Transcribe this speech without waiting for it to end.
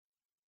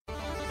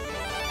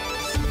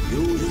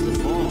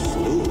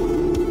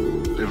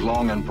live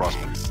long and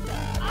prosper.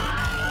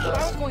 I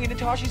was going into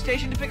Toshi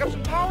Station to pick up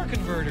some power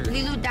converters.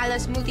 Lilu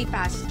Dallas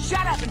Multipass.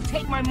 Shut up and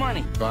take my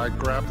money. By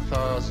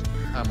Grabthar's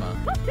hammer.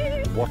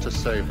 What a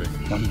saving.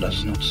 One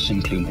does not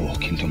simply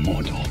walk into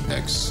Mordor.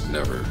 X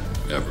never,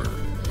 ever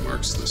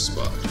marks the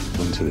spot.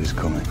 Winter is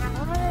coming.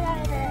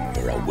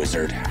 You're a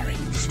wizard, Harry.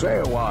 Stay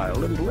a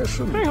while and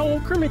listen. Hey,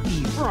 old Kermit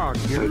the Frog.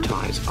 Bow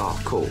ties are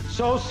cool.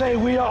 So say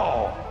we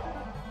all.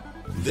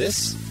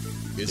 This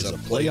is a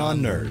Play on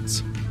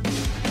Nerds.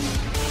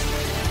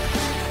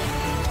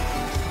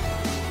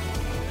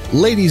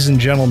 Ladies and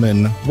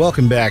gentlemen,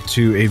 welcome back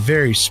to a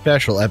very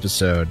special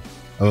episode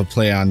of A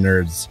Play on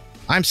Nerds.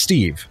 I'm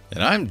Steve.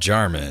 And I'm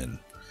Jarman.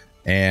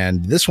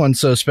 And this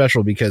one's so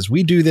special because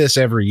we do this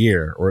every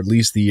year, or at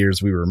least the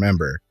years we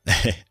remember.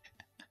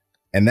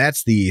 And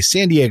that's the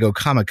San Diego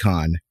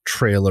Comic-Con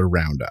trailer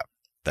roundup.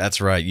 That's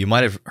right. You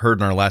might have heard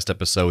in our last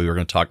episode we were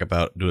going to talk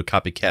about do a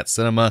copycat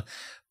cinema,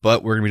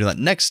 but we're going to be doing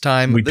that next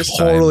time. We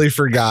totally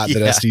forgot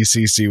that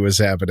SDCC was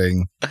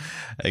happening.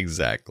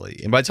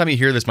 Exactly. And by the time you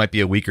hear this, might be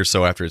a week or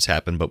so after it's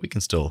happened, but we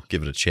can still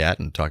give it a chat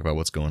and talk about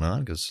what's going on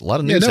because a lot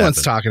of news no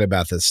one's talking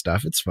about this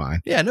stuff. It's fine.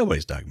 Yeah,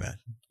 nobody's talking about it.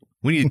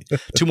 We need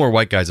two more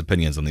white guys'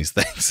 opinions on these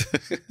things.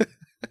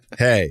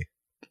 Hey,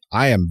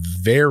 I am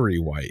very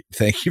white.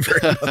 Thank you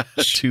very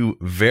much. Two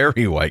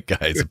very white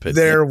guys' opinions.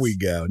 There we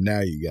go. Now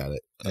you got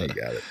it. Now you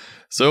got it.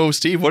 So,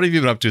 Steve, what have you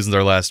been up to since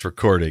our last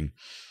recording?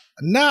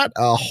 Not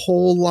a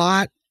whole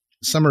lot.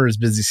 Summer is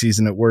busy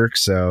season at work,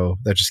 so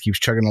that just keeps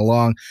chugging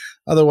along.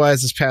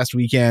 Otherwise, this past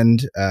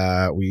weekend,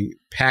 we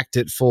packed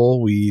it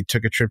full. We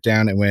took a trip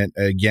down and went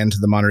again to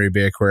the Monterey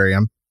Bay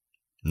Aquarium.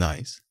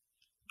 Nice.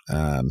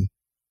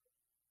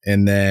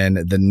 And then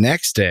the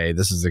next day,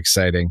 this is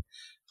exciting.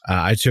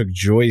 I took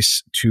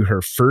Joyce to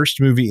her first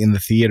movie in the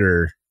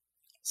theater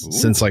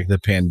since like the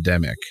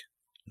pandemic.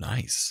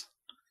 Nice.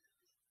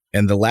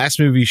 And the last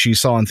movie she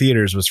saw in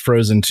theaters was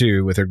Frozen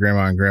 2 with her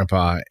grandma and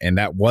grandpa, and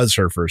that was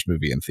her first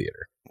movie in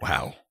theater.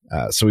 Wow.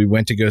 So we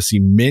went to go see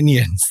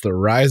Minions: The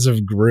Rise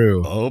of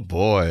Gru. Oh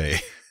boy.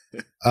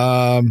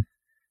 It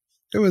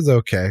was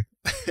okay.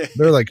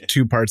 There were like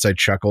two parts I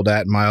chuckled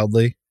at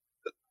mildly.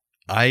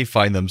 I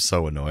find them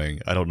so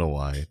annoying. I don't know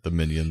why. The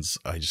Minions,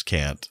 I just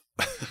can't.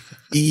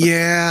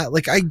 Yeah,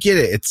 like I get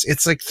it.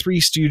 It's like Three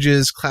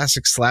Stooges,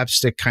 classic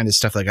slapstick kind of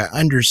stuff. Like I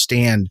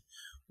understand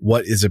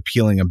what is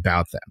appealing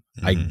about them.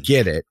 Mm-hmm. I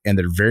get it. And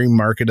they're very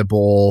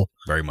marketable.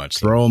 Very much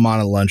so. Throw them on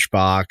a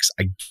lunchbox.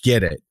 I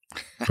get it.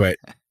 But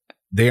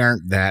they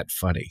aren't that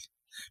funny.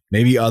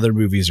 Maybe other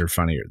movies are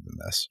funnier than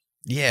this.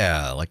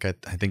 Yeah, like I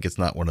think it's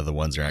not one of the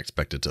ones you're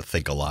expected to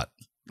think a lot.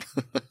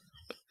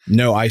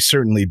 No, I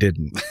certainly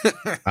didn't.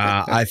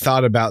 I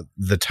thought about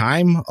the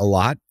time a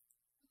lot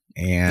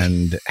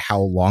and how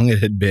long it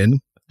had been.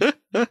 Is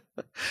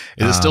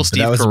it still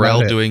Steve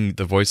Carell doing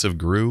the voice of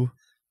Gru?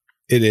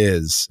 It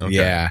is. Okay.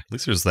 Yeah. At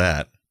least there's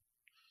that.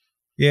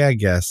 Yeah, I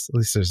guess. At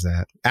least there's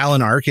that.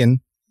 Alan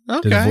Arkin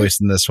did a voice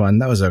in this one.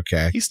 That was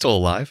okay. He's still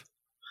alive.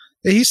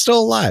 Yeah, he's still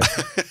alive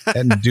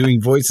and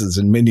doing voices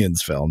in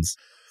Minions films.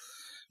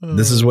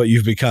 This is what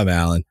you've become,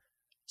 Alan.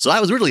 So I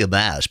was really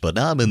abashed, but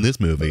now I'm in this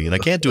movie and I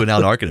can't do an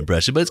Alan Arkin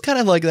impression, but it's kind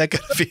of like that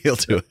kind of feel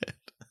to it.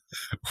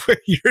 Where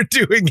you're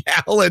doing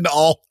Alan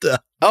Alda.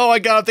 Oh my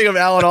God, I'm thinking of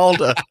Alan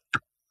Alda.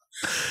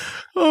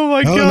 Oh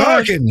my God. Alan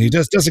Arkin, he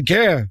just doesn't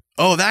care.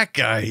 Oh, that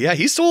guy. Yeah,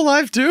 he's still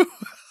alive too.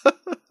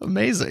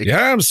 Amazing.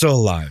 Yeah, I'm still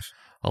alive.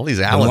 All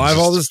these Alans. I'm alive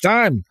all this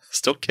time.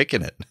 Still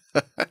kicking it.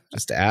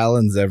 Just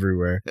Alans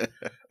everywhere.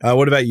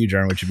 What about you,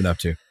 John? What you been up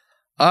to?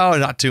 Oh,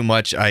 not too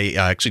much. I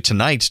actually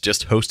tonight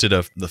just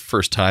hosted the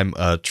first time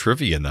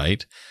trivia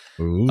night.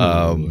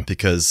 Ooh.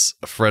 Because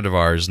a friend of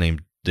ours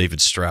named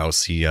David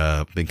Strauss, he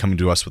been coming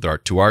to us with our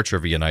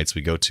trivia nights.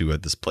 We go to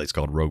this place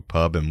called Rogue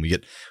Pub, and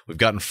we've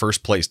gotten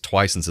first place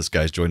twice since this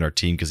guy's joined our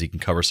team because he can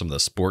cover some of the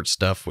sports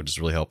stuff, which is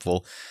really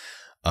helpful.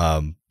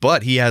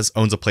 But he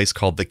owns a place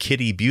called The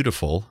Kitty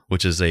Beautiful,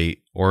 which is a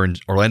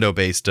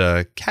Orlando-based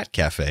cat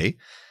cafe.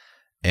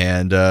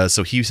 And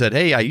so he said,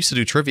 "Hey, I used to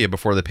do trivia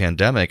before the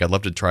pandemic. I'd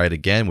love to try it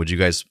again. Would you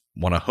guys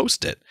want to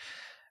host it?"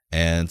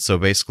 And so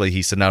basically,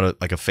 he sent out a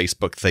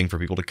Facebook thing for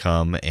people to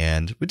come,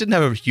 and we didn't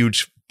have a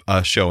huge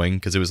showing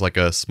because it was like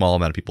a small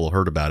amount of people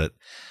heard about it.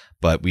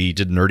 But we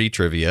did nerdy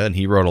trivia, and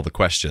he wrote all the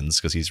questions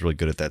because he's really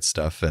good at that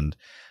stuff. And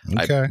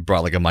I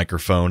brought like a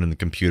microphone and the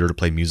computer to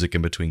play music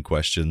in between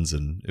questions,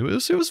 and it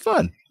was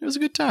fun. It was a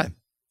good time.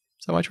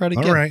 So I tried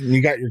again. All right, and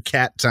you got your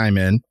cat time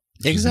in.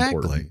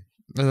 Exactly.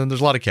 And then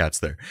there's a lot of cats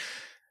there.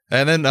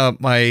 And then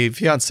my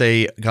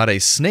fiance got a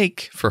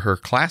snake for her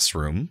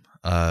classroom,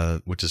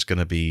 which is going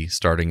to be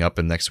starting up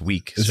in next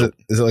week. Is it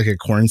like a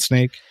corn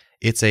snake?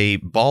 It's a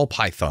ball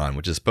python,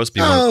 which is supposed to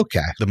be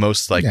the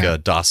most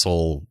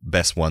docile,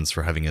 best ones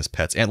for having as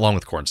pets, and along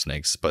with corn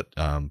snakes. But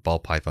ball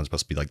python is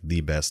supposed to be like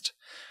the best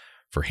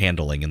for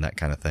handling and that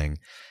kind of thing.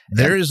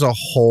 There is a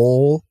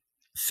whole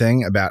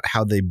thing about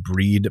how they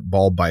breed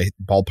ball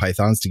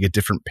pythons to get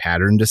different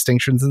pattern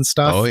distinctions and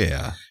stuff. Oh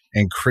yeah.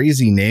 and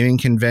crazy naming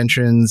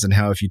conventions, and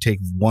how if you take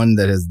one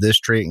that has this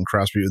trait and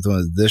crossbreed with one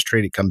with this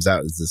trait, it comes out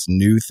as this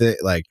new thing.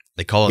 Like,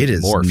 they call it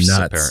morphs,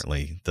 nuts.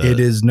 apparently. It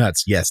is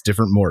nuts. Yes,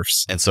 different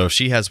morphs. And so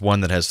she has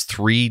one that has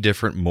 3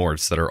 different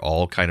morphs that are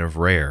all kind of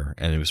rare.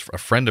 And it was a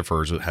friend of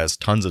hers that has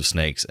tons of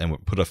snakes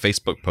and put a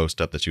Facebook post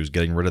up that she was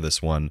getting rid of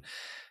this one.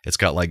 It's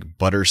got like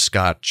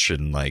butterscotch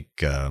and like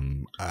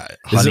honey.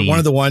 Is it one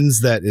of the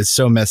ones that is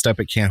so messed up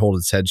it can't hold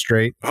its head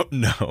straight? Oh,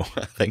 no,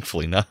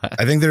 thankfully not.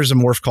 I think there's a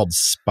morph called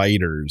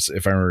spiders,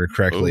 if I remember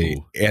correctly.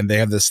 Ooh. And they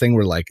have this thing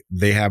where like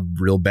they have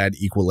real bad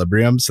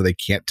equilibrium, so they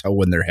can't tell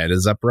when their head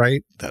is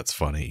upright. That's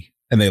funny.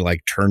 And they like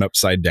turn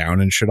upside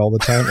down and shit all the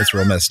time. It's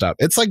real messed up.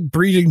 It's like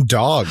breeding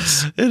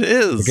dogs. It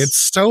is. Like, it's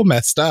so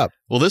messed up.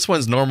 Well, this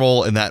one's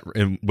normal in that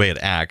way it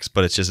acts,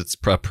 but it's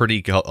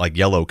pretty like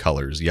yellow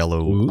colors,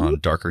 yellow,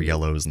 darker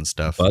yellows and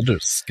stuff.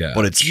 Butterscotch.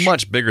 But it's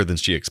much bigger than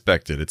she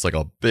expected. It's like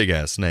a big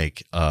ass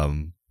snake.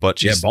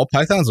 But ball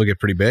pythons will get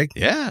pretty big.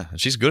 Yeah,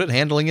 she's good at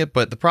handling it.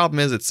 But the problem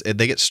is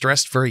they get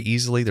stressed very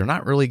easily. They're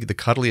not really the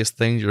cuddliest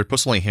things. You're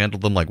supposed to only handle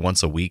them like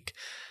once a week.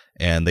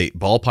 And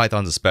ball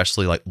pythons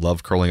especially like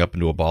love curling up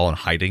into a ball and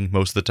hiding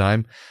most of the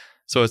time.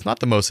 So it's not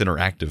the most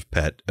interactive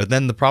pet. And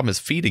then the problem is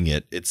feeding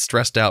it. It's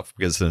stressed out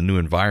because it's in a new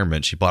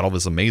environment. She bought all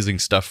this amazing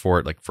stuff for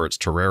it, like for its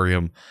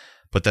terrarium.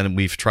 But then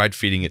we've tried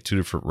feeding it 2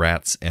 different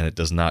rats and it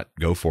does not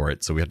go for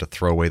it. So we had to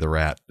throw away the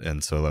rat.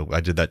 And so I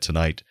did that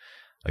tonight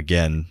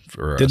again.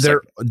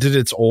 Did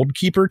its old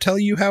keeper tell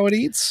you how it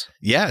eats?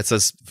 Yeah, it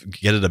says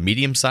get it a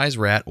medium-sized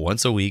rat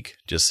once a week.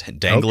 Just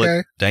dangle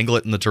it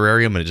in the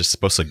terrarium, and it's just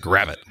supposed to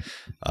grab it.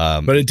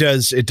 But it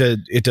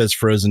does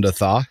frozen to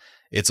thaw.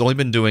 It's only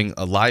been doing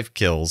live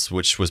kills,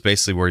 which was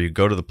basically where you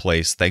go to the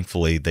place.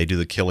 Thankfully, they do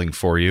the killing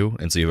for you,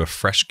 and so you have a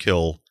fresh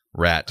kill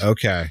rat.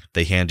 Okay,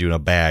 they hand you in a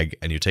bag,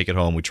 and you take it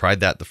home. We tried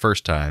that the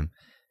first time.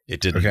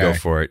 It didn't go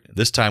for it.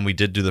 This time we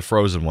did do the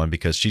frozen one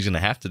because she's going to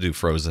have to do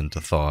frozen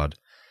to thawed.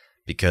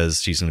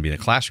 Because she's going to be in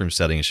a classroom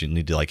setting and she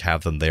need to like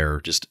have them there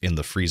just in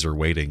the freezer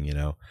waiting,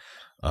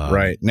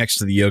 right next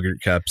to the yogurt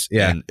cups.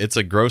 Yeah, and it's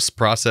a gross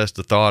process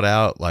to thaw it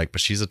out.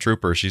 But she's a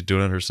trooper. She's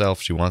doing it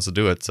herself. She wants to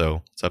do it,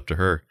 so it's up to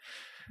her.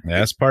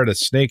 That's part of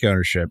snake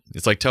ownership.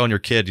 It's like telling your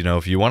kid,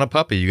 if you want a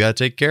puppy, you got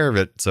to take care of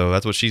it. So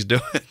that's what she's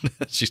doing.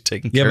 She's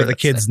taking care of it. Yeah, but the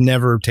kids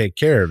never take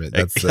care of it.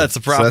 That's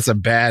the problem. So that's a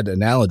bad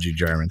analogy,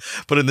 Jarman.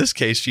 But in this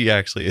case, she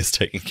actually is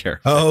taking care of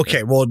it. Oh,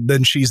 okay. Well,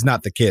 then she's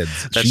not the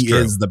kids. She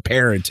is the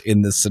parent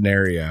in this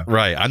scenario.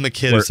 Right. I'm the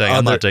kid who's saying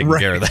I'm not taking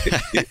care of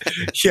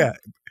that. Yeah.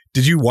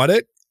 Did you want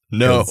it?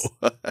 No.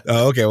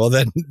 Oh, okay. Well,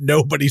 then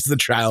nobody's the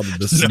child in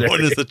the scenario. No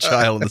one is the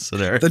child in the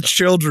scenario. The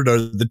children are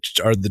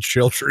the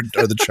children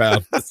are the child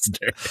in the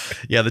scenario.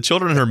 Yeah, the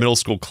children in her middle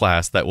school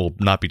class that will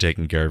not be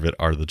taking care of it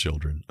are the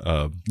children.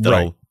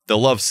 Right.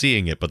 They'll love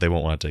seeing it, but they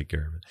won't want to take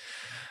care of it.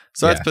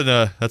 So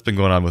that's been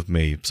going on with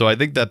me. So I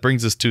think that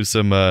brings us to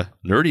some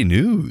nerdy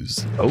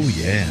news. Oh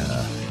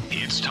yeah,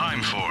 it's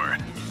time for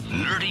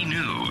nerdy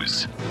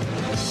news.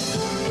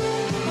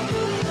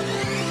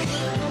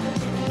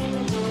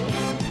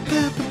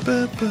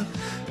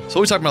 So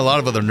we'll be talking about a lot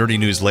of other nerdy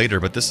news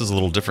later, but this is a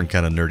little different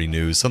kind of nerdy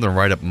news. Something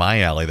right up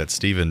my alley that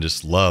Steven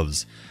just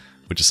loves,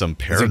 which is some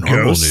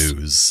paranormal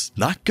news.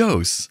 Not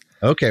ghosts.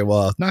 Okay,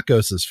 well, not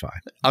ghosts is fine.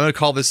 I'm going to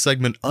call this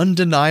segment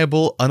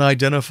Undeniable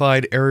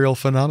Unidentified Aerial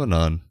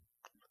Phenomenon.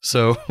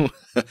 So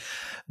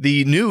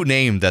the new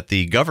name that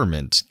the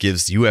government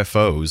gives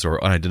UFOs,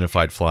 or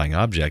unidentified flying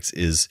objects,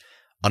 is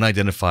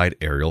Unidentified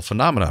Aerial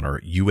Phenomenon,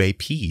 or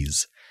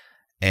UAPs.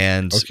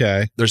 And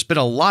there's been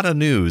a lot of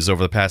news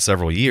over the past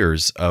several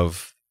years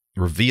of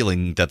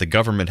revealing that the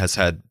government has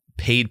had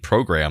paid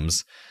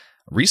programs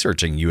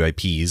researching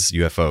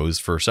UFOs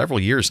for several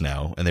years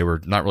now, and they were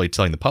not really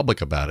telling the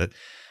public about it.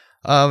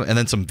 And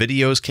then some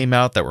videos came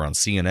out that were on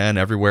CNN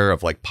everywhere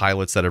of like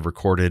pilots that have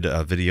recorded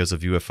videos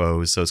of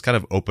UFOs. So it's kind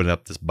of opened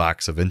up this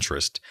box of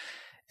interest.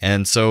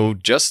 And so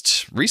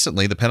just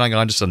recently, the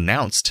Pentagon just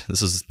announced,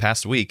 this is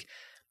past week,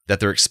 that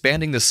they're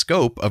expanding the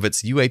scope of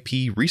its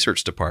UAP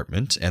research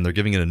department, and they're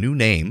giving it a new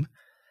name.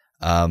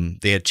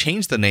 They had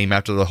changed the name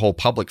after the whole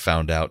public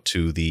found out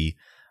to the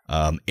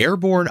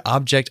Airborne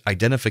Object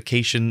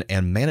Identification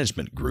and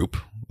Management Group,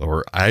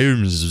 or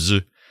AIMS.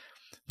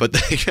 But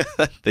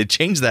they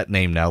changed that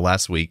name now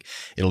last week.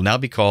 It'll now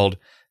be called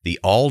the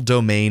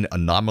All-Domain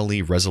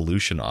Anomaly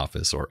Resolution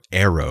Office, or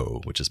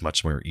AARO, which is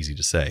much more easy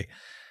to say.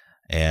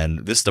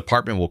 And this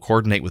department will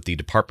coordinate with the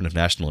Department of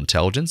National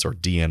Intelligence, or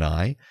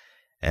DNI,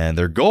 and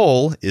their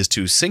goal is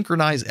to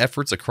synchronize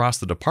efforts across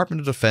the Department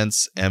of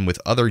Defense and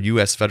with other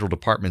U.S. federal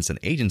departments and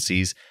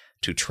agencies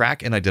to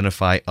track and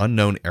identify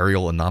unknown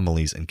aerial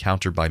anomalies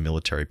encountered by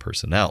military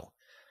personnel.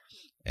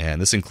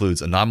 And this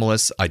includes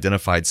anomalous,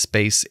 identified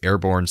space,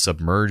 airborne,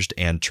 submerged,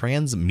 and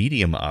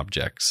transmedium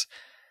objects.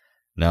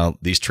 Now,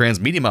 these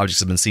transmedium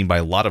objects have been seen by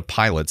a lot of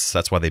pilots.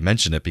 That's why they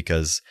mention it,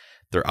 because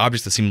they're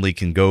objects that seemingly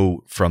can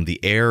go from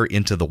the air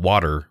into the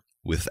water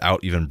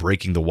without even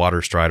breaking the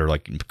water stride or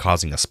like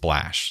causing a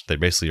splash. They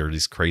basically are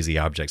these crazy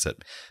objects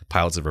that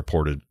pilots have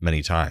reported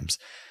many times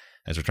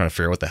as we're trying to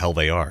figure out what the hell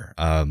they are.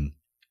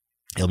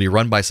 It'll be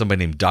run by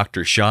somebody named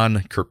Dr.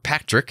 Sean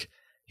Kirkpatrick.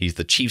 He's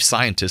the chief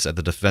scientist at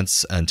the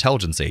Defense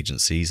Intelligence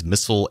Agency's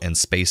Missile and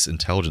Space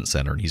Intelligence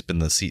Center, and he's been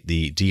the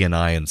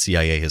DNI and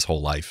CIA his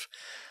whole life.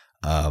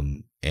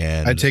 And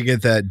I take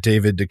it that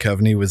David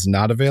Duchovny was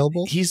not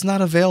available? He's not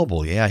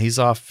available. Yeah, he's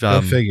off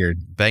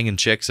figured. Banging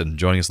chicks and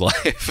enjoying his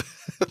life.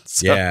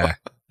 Yeah.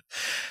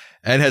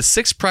 And has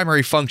 6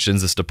 primary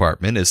functions. This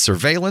department is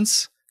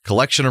surveillance,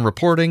 collection and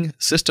reporting,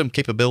 system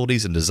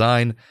capabilities and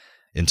design,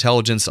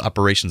 intelligence,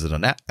 operations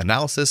and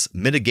analysis,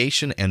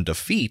 mitigation and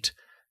defeat,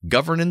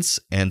 governance,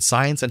 and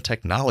science and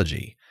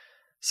technology.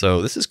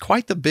 So this is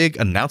quite the big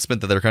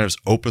announcement that they're kind of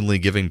openly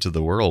giving to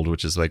the world,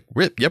 which is like,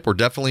 yep, we're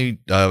definitely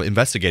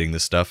investigating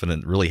this stuff, and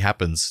it really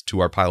happens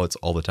to our pilots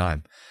all the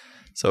time.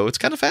 So it's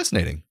kind of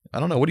fascinating. I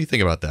don't know. What do you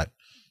think about that?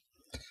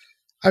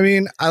 I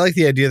mean, I like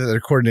the idea that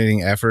they're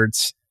coordinating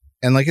efforts.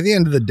 And like at the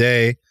end of the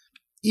day,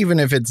 even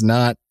if it's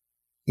not,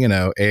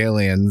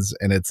 aliens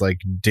and it's like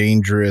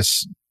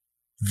dangerous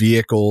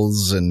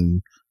vehicles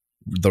and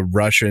the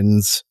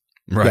Russians,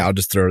 right. Yeah, I'll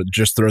just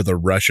throw the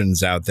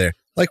Russians out there.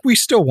 Like, we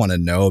still want to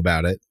know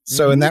about it.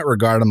 So in that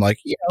regard, I'm like,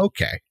 yeah,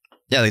 okay.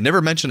 Yeah, they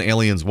never mention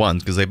aliens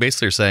once because they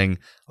basically are saying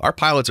our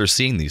pilots are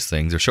seeing these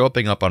things. They're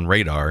showing up on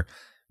radar.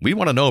 We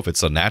want to know if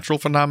it's a natural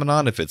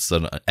phenomenon, if it's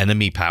an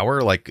enemy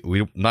power, like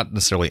not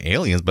necessarily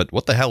aliens, but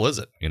what the hell is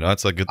it?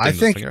 That's a good thing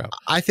to figure out.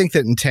 I think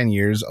that in 10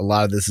 years, a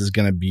lot of this is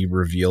going to be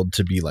revealed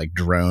to be like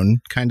drone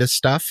kind of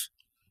stuff.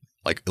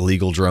 Like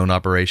illegal drone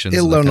operations?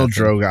 Illegal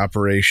drone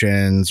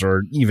operations,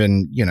 or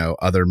even,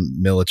 other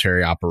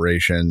military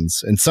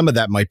operations. And some of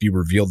that might be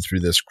revealed through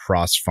this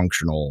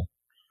cross-functional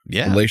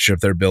relationship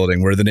they're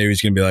building, where the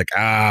Navy's going to be like,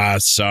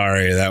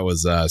 sorry, that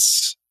was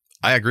us.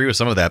 I agree with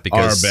some of that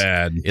because our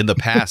bad. In the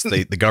past,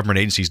 the government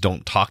agencies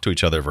don't talk to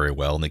each other very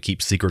well, and they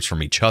keep secrets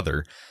from each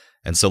other.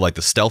 And so like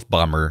the stealth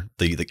bomber,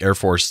 the Air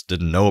Force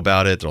didn't know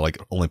about it, or like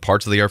only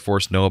parts of the Air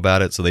Force know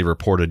about it. So they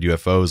reported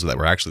UFOs that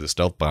were actually the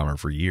stealth bomber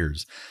for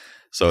years.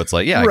 So it's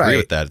like, yeah, I agree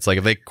with that. It's like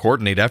if they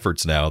coordinate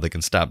efforts now, they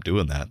can stop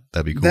doing that.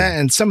 That'd be cool. That,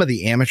 and some of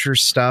the amateur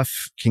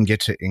stuff can get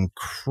to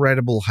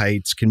incredible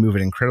heights, can move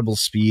at incredible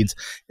speeds.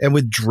 And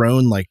with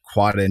drone, like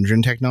quad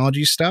engine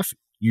technology stuff,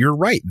 you're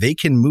right. They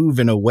can move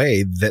in a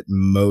way that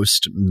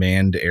most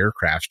manned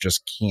aircrafts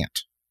just can't.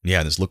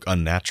 Yeah, this look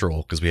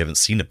unnatural because we haven't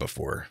seen it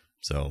before.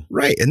 So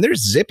right. And they're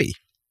zippy.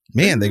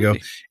 Man, they go.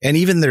 And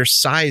even their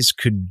size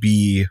could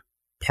be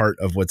part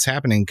of what's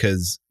happening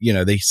because,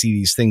 they see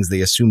these things,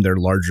 they assume they're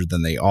larger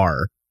than they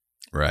are.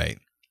 Right.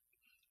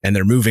 And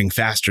they're moving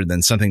faster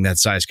than something that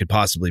size could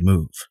possibly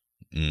move.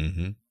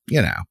 Mm-hmm.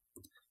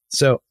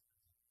 So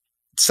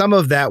some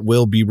of that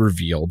will be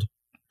revealed.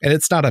 And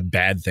it's not a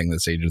bad thing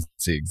this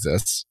agency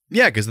exists.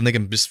 Yeah, because then they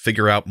can just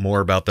figure out more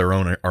about our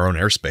own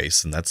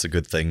airspace, and that's a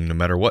good thing no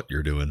matter what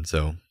you're doing.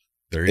 So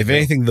there you go. If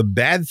anything, the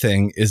bad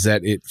thing is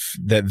that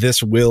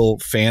this will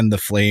fan the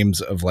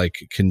flames of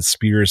like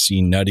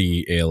conspiracy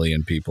nutty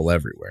alien people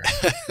everywhere.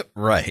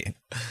 Right.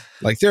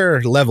 Like there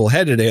are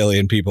level-headed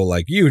alien people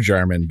like you,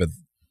 Jarman, but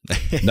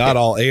not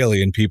all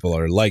alien people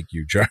are like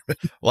you, Jarman.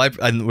 Well,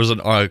 there was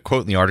a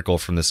quote in the article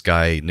from this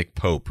guy, Nick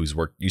Pope, who's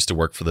used to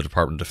work for the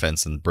Department of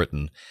Defense in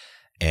Britain.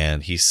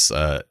 And he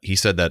said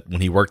that when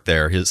he worked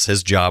there,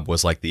 his job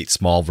was like the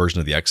small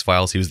version of the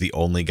X-Files. He was the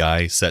only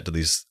guy set to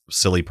these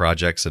silly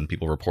projects and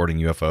people reporting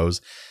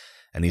UFOs.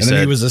 And then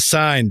he was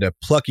assigned a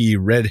plucky,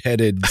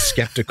 red-headed,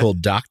 skeptical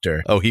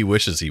doctor. Oh, he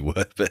wishes he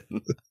would.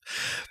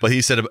 But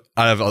he said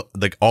out of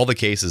all the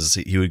cases,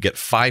 he would get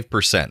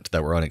 5%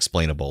 that were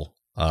unexplainable.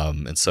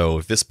 And so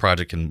if this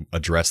project can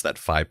address that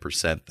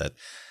 5% that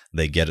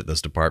they get at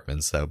those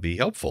departments, that would be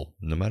helpful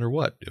no matter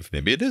what. If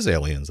maybe it is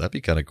aliens, that'd be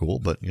kind of cool,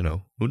 but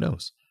who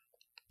knows?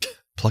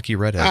 Plucky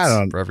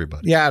redheads for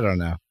everybody. Yeah, I don't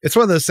know. It's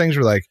one of those things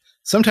where like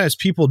sometimes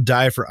people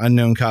die for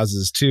unknown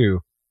causes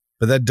too,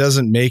 but that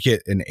doesn't make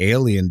it an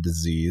alien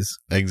disease.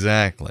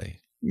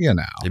 Exactly.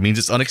 It means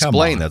it's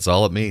unexplained. That's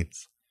all it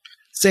means.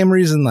 Same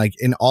reason, like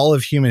in all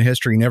of human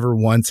history, never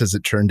once has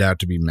it turned out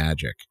to be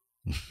magic.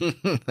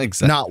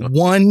 Exactly. Not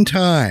one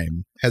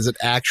time has it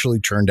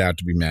actually turned out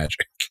to be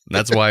magic.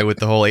 That's why with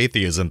the whole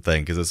atheism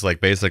thing, because it's like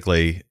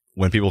basically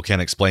when people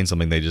can't explain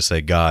something, they just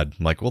say God.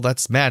 I'm like, well,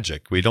 that's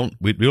magic. We don't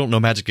know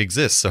magic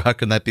exists, so how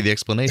can that be the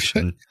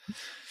explanation?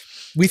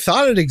 We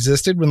thought it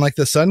existed when like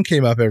the sun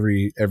came up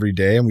every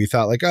day, and we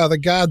thought like, oh, the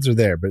gods are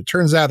there, but it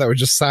turns out that was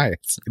just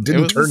science. It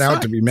didn't turn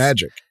out to be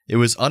magic. It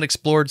was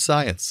unexplored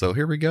science. So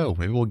here we go.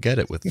 Maybe we'll get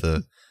it with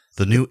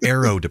the new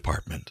Aero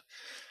department.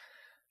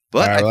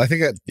 But all right, I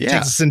think that takes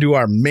us into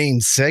our main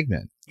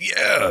segment.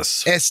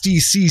 Yes.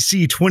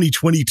 SDCC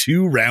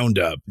 2022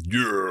 Roundup.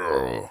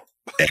 Yeah.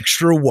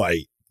 Extra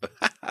white.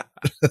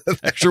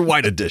 Extra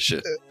white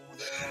edition.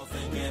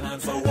 I'm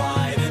so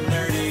white and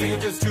nerdy. Think I'm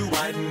just too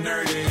white and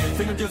nerdy.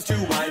 Think I'm just too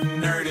white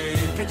and nerdy.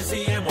 Can't you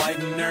see I'm white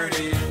and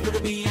nerdy? Look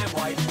at me, I'm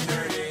white and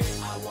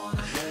nerdy. I wanna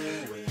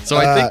know it. So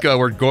I think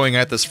we're going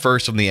at this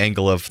first from the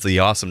angle of the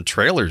awesome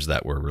trailers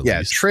that were released.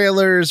 Yeah,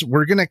 trailers.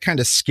 We're going to kind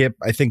of skip,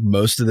 I think,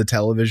 most of the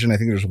television. I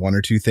think there's one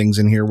or two things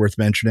in here worth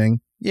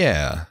mentioning.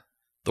 Yeah.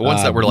 The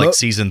ones that were like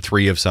season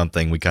 3 of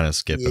something, we kind of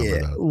skip over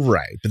those.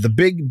 Right. But the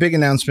big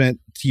announcement,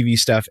 TV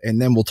stuff, and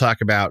then we'll talk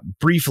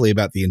briefly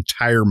about the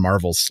entire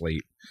Marvel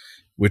slate,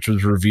 which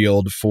was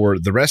revealed for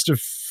the rest,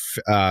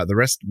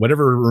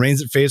 whatever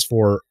remains at Phase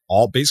 4,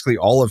 basically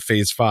all of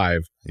Phase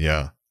 5.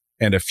 Yeah.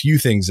 And a few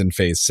things in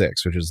Phase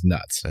 6, which is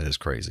nuts. That is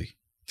crazy.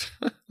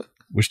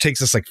 Which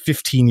takes us like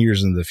 15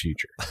 years into the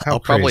future. I'll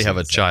probably have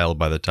a child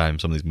by the time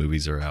some of these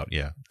movies are out.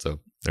 Yeah.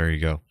 So there you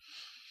go.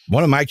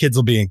 One of my kids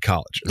will be in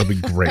college. It'll be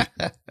great.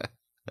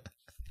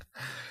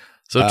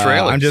 So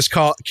trailers. I'm just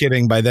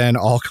kidding. By then,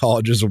 all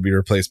colleges will be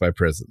replaced by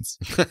prisons.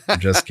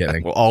 I'm just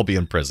kidding. We'll all be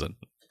in prison.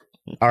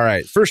 All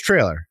right. First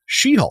trailer,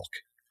 She-Hulk.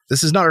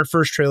 This is not our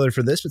first trailer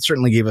for this, but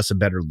certainly gave us a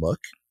better look.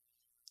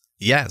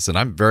 Yes, and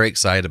I'm very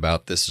excited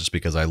about this just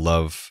because I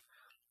love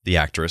the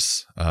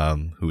actress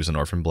who is in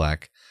Orphan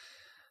Black,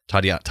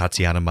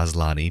 Tatiana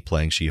Maslany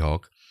playing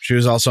She-Hulk. She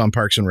was also on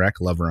Parks and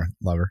Rec. Love her.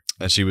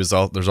 And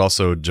there's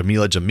also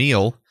Jamila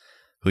Jamil,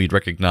 who you'd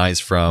recognize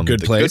from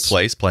Good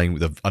Place,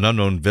 playing an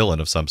unknown villain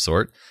of some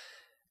sort.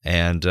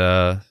 And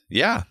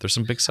there's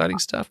some exciting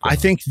stuff going on.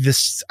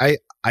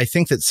 I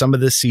think that some of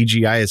this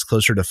CGI is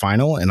closer to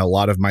final, and a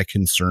lot of my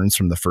concerns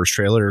from the first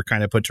trailer are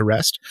kind of put to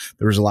rest.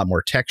 There was a lot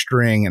more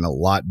texturing and a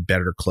lot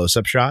better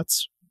close-up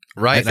shots.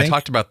 Right. I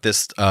talked about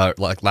this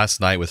like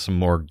last night with some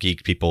more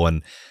geek people,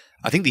 and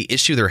I think the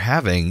issue they're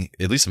having,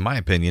 at least in my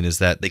opinion, is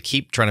that they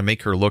keep trying to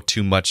make her look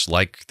too much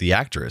like the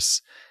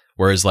actress.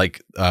 Whereas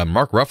like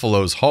Mark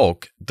Ruffalo's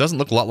Hulk doesn't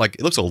look a lot like,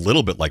 it looks a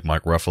little bit like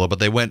Mark Ruffalo, but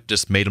they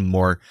made him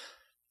more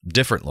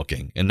different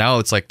looking. And now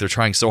it's like they're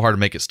trying so hard to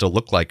make it still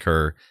look like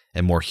her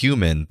and more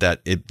human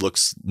that it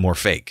looks more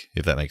fake,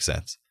 if that makes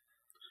sense.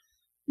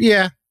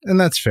 Yeah, and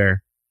that's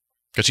fair.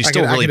 Because she's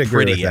still really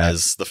pretty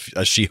as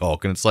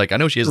She-Hulk. And it's like, I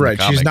know she is in the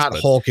comics. She's not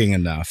hulking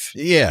enough.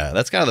 Yeah,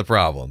 that's kind of the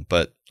problem.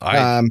 But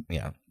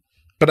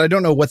But I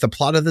don't know what the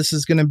plot of this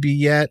is going to be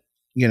yet.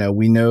 You know,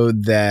 we know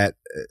that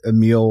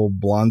Emil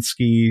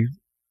Blonsky,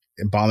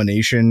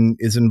 Abomination,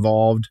 is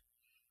involved.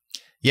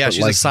 Yeah,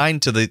 she's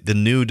assigned to the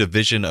new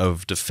division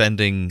of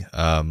defending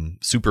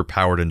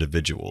superpowered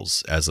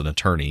individuals as an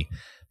attorney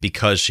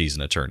because she's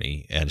an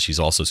attorney, and she's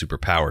also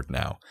superpowered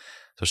now.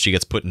 So she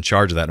gets put in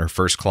charge of that, and her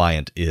first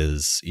client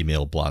is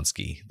Emil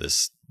Blonsky,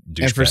 this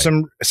douchebag. And for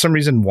some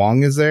reason,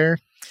 Wong is there.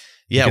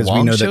 Yeah, because Wong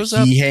we know shows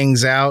that up he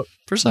hangs out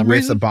for some with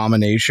reason.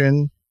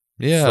 Abomination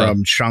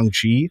from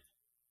Shang-Chi.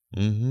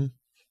 Mm-hmm.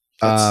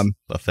 That's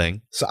a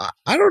thing. So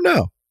I don't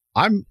know.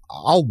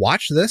 I'll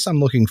watch this. I'm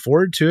looking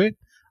forward to it.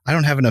 I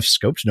don't have enough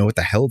scope to know what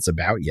the hell it's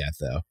about yet,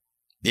 though.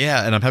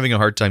 Yeah, and I'm having a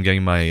hard time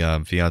getting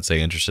my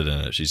fiance interested in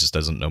it. She just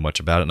doesn't know much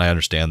about it, and I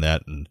understand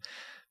that. And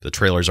the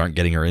trailers aren't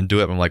getting her into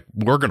it. I'm like,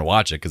 we're going to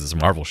watch it because it's a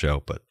Marvel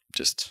show, but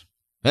just,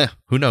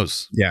 who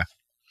knows? Yeah,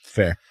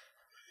 fair.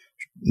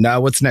 Now,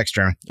 what's next,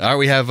 Jeremy? All right,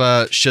 we have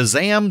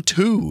Shazam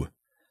 2.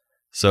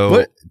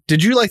 So,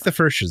 did you like the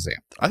first Shazam?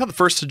 I thought the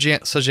first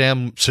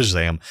Shazam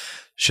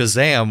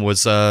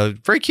was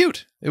very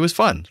cute. It was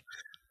fun.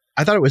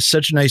 I thought it was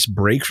such a nice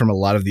break from a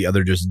lot of the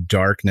other just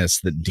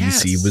darkness that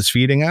DC was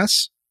feeding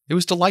us. It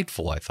was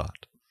delightful, I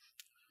thought.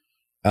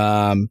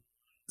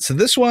 So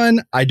this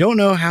one, I don't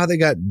know how they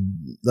got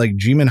like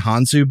Jimon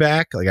Hansu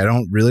back. Like, I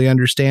don't really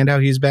understand how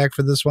he's back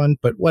for this one,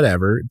 but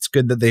whatever. It's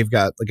good that they've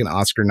got like an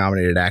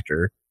Oscar-nominated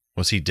actor.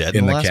 Was he dead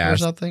in the last one or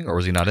something? Or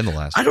was he not in the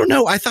last one? I don't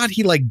know. I thought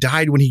he like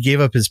died when he gave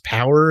up his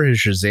power, his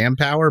Shazam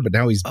power, but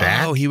now he's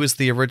back. Oh, he was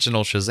the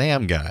original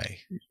Shazam guy.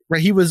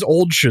 Right. He was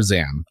old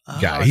Shazam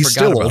guy. He's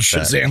still old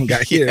Shazam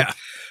guy here.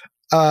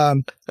 Yeah.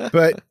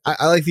 But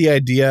I like the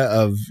idea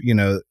of, you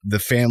know, the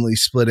family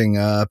splitting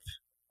up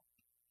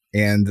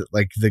and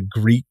like the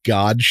Greek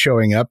god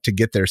showing up to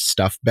get their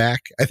stuff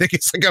back. I think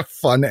it's like a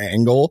fun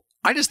angle.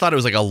 I just thought it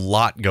was like a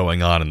lot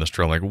going on in this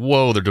trailer. Like,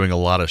 whoa, they're doing a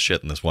lot of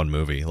shit in this one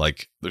movie.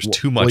 Like, there's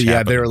too much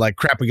happening. They were like,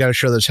 crap, we got to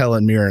show this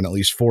Helen Mirren at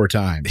least 4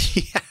 times.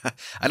 Yeah.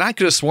 And I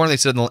could have sworn they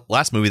said in the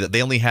last movie that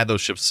they only had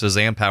those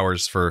Shazam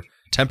powers for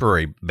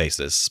temporary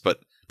basis, but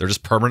they're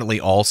just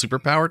permanently all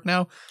superpowered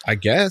now. I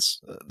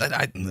guess.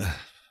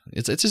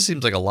 It just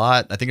seems like a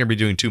lot. I think they're going to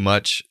be doing too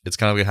much. It's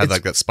kind of going to have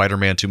like that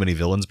Spider-Man too many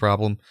villains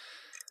problem.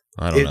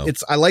 I don't know.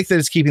 I like that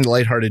it's keeping the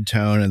lighthearted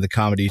tone and the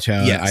comedy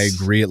tone. Yes. I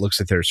agree. It looks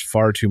like there's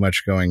far too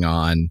much going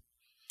on,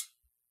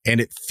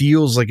 and it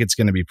feels like it's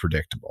going to be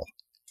predictable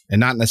and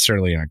not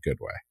necessarily in a good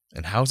way.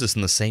 And how is this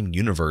in the same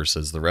universe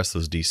as the rest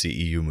of those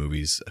DCEU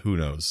movies? Who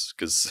knows?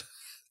 Because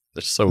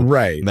they're so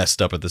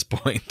messed up at this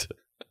point.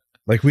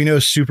 Like, we know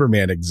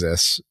Superman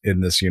exists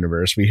in this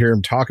universe. We hear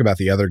him talk about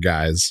the other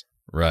guys.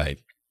 Right.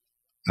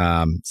 So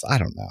I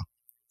don't know.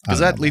 Because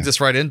that leads us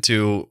right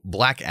into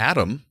Black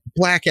Adam.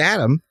 Black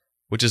Adam.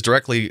 Which is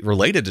directly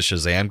related to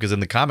Shazam, because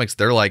in the comics,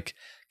 they're like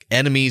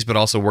enemies, but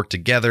also work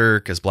together,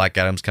 because Black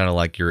Adam's kind of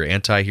like your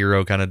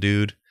anti-hero kind of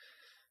dude,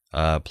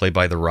 played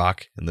by The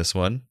Rock in this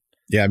one.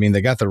 Yeah, I mean, they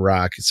got The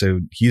Rock,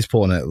 so he's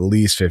pulling at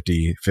least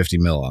 50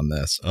 mil on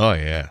this. Oh,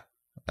 yeah.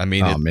 I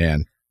mean,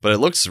 man. But it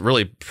looks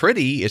really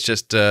pretty. It's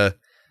just, I'm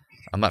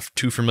not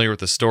too familiar with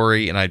the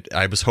story, and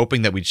I was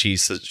hoping that we'd see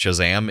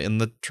Shazam in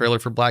the trailer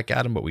for Black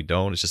Adam, but we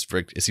don't. It's just,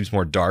 it seems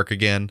more dark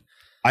again.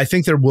 I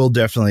think there will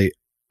definitely.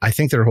 I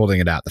think they're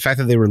holding it out. The fact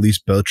that they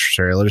released both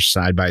trailers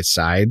side by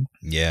side.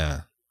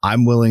 Yeah.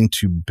 I'm willing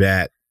to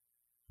bet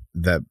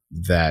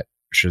that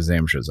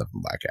Shazam shows up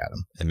in Black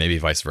Adam. And maybe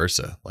vice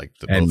versa.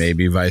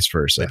 Maybe vice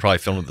versa. They probably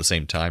filmed at the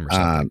same time or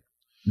something.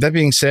 That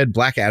being said,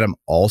 Black Adam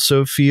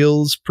also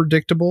feels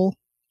predictable.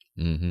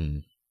 Mm-hmm.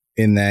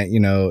 In that,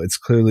 it's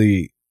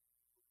clearly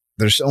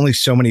there's only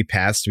so many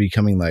paths to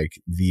becoming like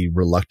the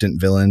reluctant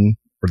villain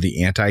or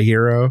the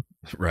anti-hero.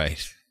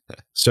 Right.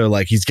 So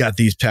like he's got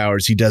these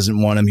powers. He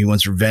doesn't want them. He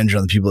wants revenge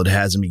on the people that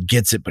has them. He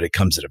gets it, but it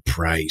comes at a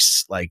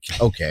price. Like,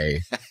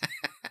 okay,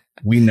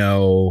 we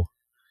know.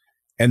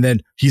 And then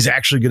he's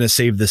actually going to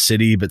save the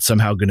city, but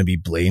somehow going to be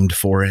blamed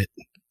for it.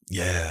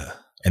 Yeah.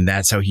 And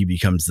that's how he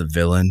becomes the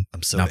villain.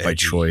 I'm so not edgy. By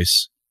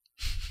choice,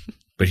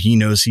 but he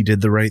knows he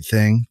did the right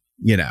thing,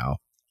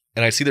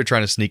 And I see they're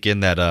trying to sneak in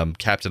that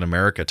Captain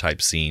America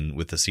type scene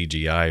with the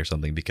CGI or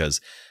something,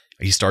 because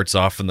he starts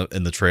off in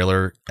the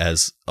trailer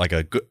as like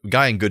a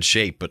guy in good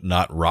shape, but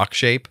not rock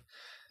shape.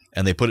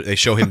 And they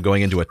show him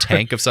going into a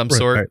tank of some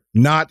sort. Right.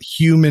 Not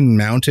human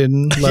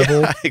mountain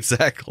level. Yeah,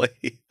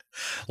 exactly.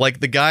 Like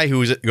the guy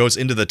who goes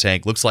into the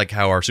tank looks like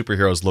how our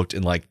superheroes looked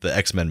in like the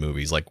X-Men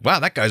movies. Like, wow,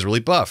 that guy's really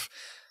buff.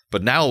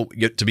 But now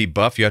to be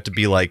buff, you have to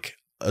be like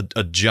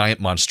a giant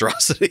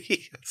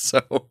monstrosity.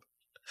 So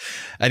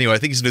anyway, I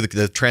think he's going to do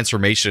the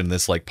transformation,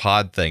 this like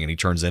pod thing, and he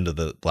turns into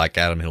the Black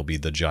Adam. He'll be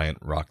the giant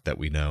rock that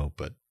we know.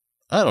 But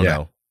I don't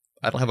know.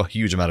 I don't have a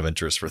huge amount of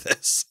interest for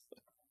this.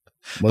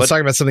 Let's talk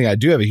about something I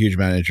do have a huge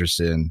amount of interest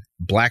in.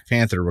 Black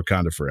Panther,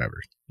 Wakanda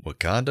Forever.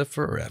 Wakanda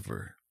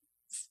Forever.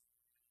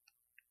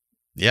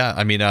 Yeah,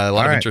 I mean, a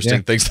lot of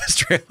interesting things in this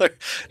trailer.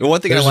 The one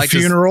thing There's I like a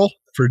funeral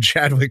for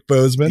Chadwick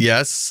Boseman.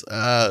 Yes.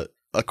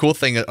 A cool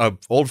thing, an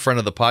old friend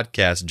of the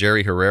podcast,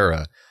 Jerry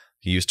Herrera,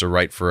 he used to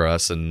write for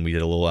us, and we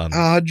did a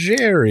little...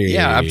 Jerry.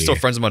 Yeah, I'm still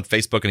friends with him on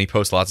Facebook, and he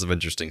posts lots of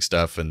interesting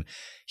stuff, and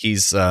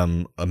he's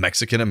a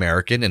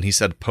Mexican-American, and he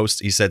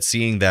said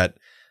seeing that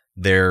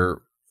there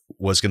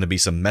was going to be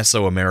some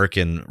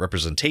Mesoamerican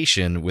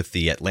representation with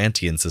the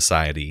Atlantean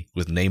Society,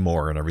 with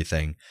Namor and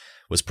everything,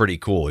 was pretty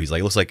cool. He's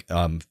like, it looks like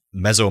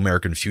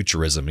Mesoamerican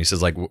futurism. He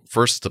says, like,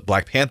 first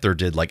Black Panther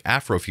did like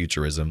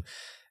Afrofuturism,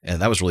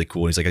 and that was really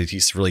cool. And he's like,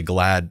 he's really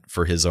glad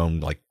for his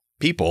own like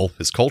people,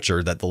 his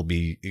culture, that they'll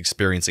be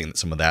experiencing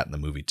some of that in the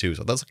movie too.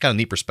 So that's a kind of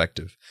neat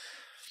perspective.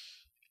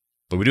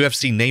 But we do have to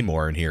see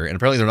Namor in here, and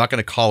apparently they're not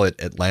going to call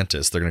it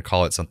Atlantis. They're going to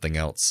call it something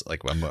else,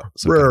 like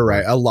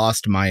right, a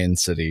lost Mayan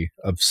city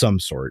of some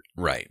sort.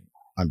 Right,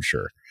 I'm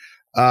sure.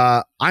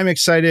 I'm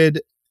excited.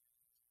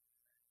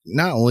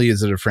 Not only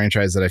is it a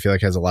franchise that I feel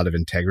like has a lot of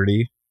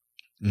integrity,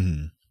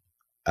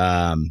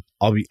 I'm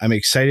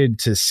excited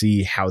to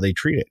see how they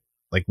treat it.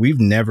 Like, we've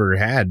never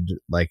had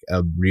like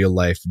a real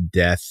life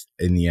death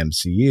in the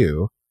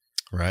MCU,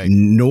 right?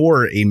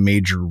 Nor a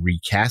major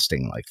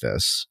recasting like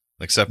this.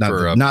 Except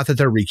not that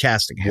they're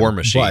recasting him. War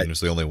Machine was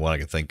the only one I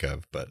could think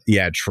of, but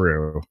yeah,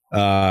 true.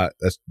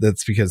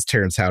 That's because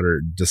Terrence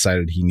Howard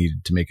decided he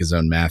needed to make his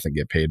own math and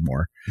get paid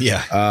more.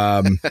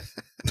 Yeah.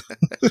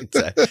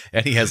 Exactly.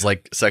 And he has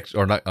like sex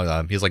or not.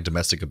 He has like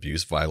domestic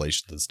abuse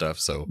violations and stuff.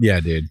 So yeah,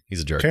 dude,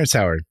 he's a jerk. Terrence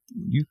Howard,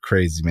 you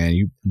crazy man.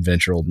 You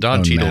venture old.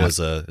 Don Cheadle is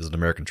an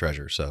American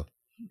treasure. So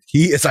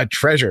he is a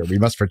treasure. We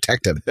must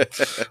protect him.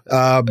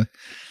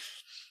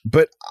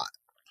 But.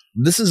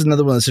 This is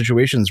another one of the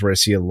situations where I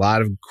see a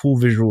lot of cool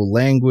visual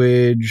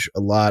language, a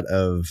lot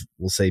of,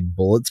 we'll say,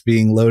 bullets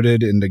being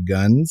loaded into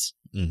guns,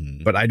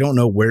 but I don't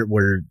know where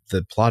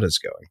the plot is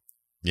going.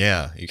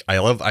 Yeah, I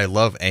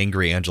love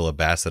angry Angela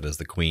Bassett as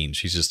the queen.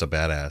 She's just a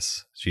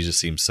badass. She just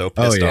seems so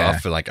pissed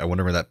off, and like I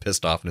wonder where that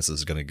pissed offness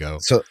is going to go.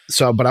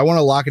 So, but I want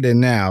to lock it in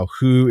now.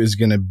 Who is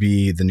going to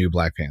be the new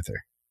Black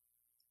Panther?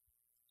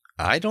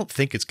 I don't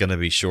think it's going to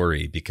be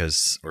Shuri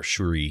because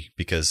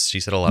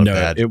she said a lot of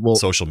bad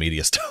social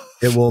media stuff.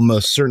 It will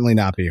most certainly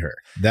not be her.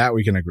 That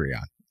we can agree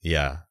on.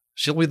 Yeah.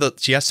 She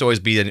has to always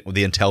be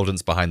the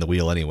intelligence behind the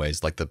wheel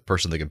anyways, like the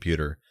person in the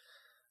computer.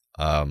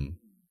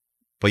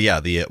 But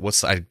yeah,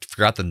 I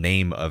forgot the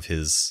name of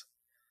his,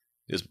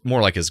 it was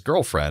more like his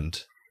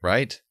girlfriend,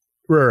 right?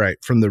 Right.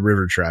 From the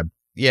River Tribe.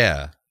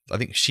 Yeah. I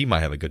think she might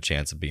have a good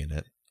chance of being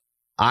it.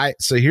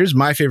 So here's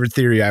my favorite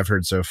theory I've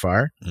heard so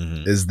far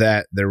is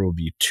that there will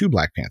be two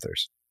Black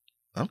Panthers.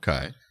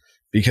 Okay.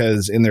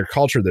 Because in their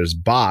culture, there's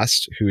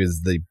Bast, who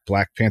is the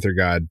Black Panther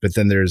god, but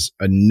then there's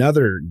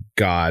another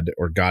god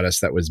or goddess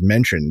that was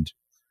mentioned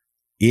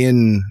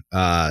in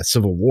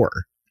Civil War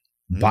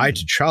by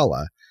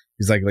T'Challa.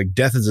 He's like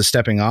death is a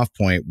stepping off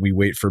point. We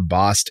wait for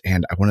Bast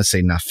and I want to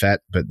say Nafet,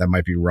 but that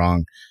might be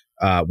wrong,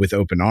 with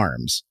open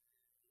arms.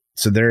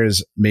 So there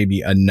is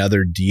maybe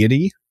another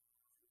deity.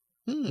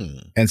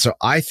 And so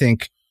I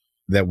think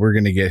that we're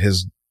going to get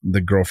the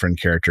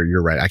girlfriend character.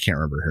 You're right. I can't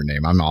remember her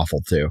name. I'm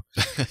awful too.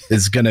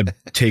 Is going to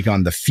take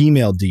on the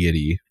female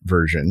deity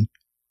version.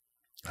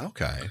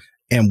 Okay.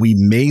 And we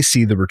may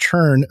see the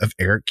return of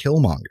Eric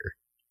Killmonger.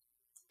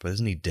 But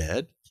isn't he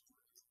dead?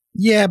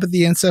 Yeah, but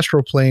the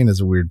ancestral plane is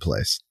a weird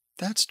place.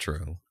 That's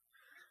true.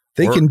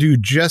 They can do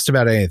just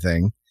about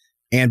anything.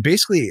 And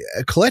basically,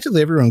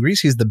 collectively, everyone agrees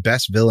he's the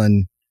best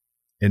villain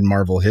in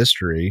Marvel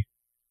history.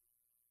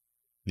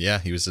 Yeah,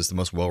 he was just the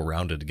most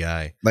well-rounded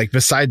guy. Like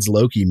besides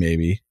Loki,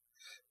 maybe.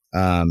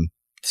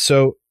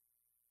 So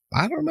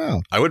I don't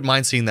know. I wouldn't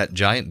mind seeing that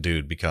giant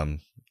dude become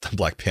the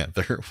Black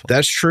Panther.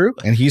 That's true.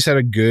 And he's had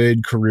a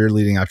good career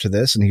leading up to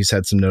this, and he's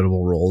had some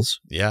notable roles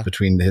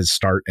between his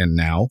start and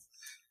now.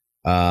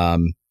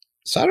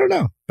 So I don't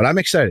know, but I'm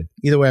excited.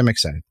 Either way, I'm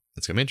excited.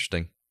 It's going to be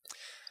interesting.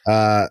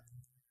 I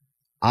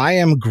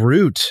Am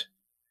Groot.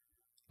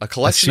 A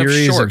collection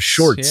of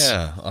shorts.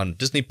 Yeah, on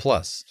Disney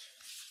Plus.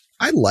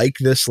 I like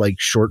this like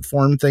short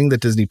form thing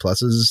that Disney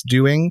Plus is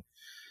doing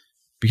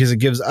because it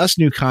gives us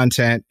new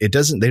content. They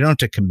don't have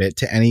to commit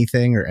to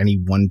anything or any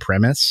one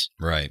premise.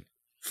 Right.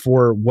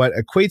 For what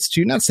equates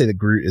to, not to say that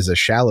Groot is a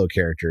shallow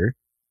character,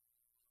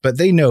 but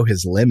they know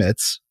his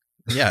limits.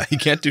 Yeah, he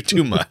can't do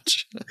too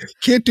much.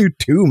 Can't do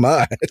too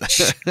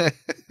much.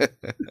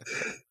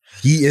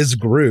 He is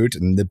Groot,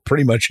 and it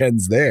pretty much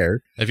ends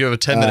there. If you have a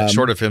 10-minute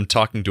short of him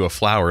talking to a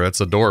flower, that's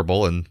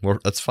adorable, and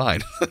that's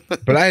fine.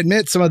 But I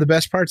admit some of the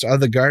best parts of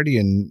the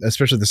Guardian,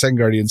 especially the second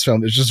Guardians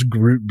film, is just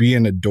Groot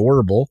being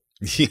adorable.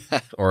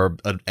 Yeah, or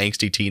an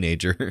angsty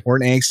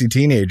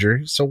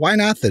teenager. So why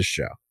not this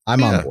show?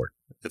 I'm on board.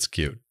 It's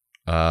cute.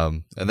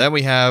 And then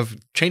we have,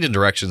 changing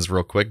directions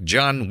real quick,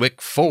 John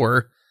Wick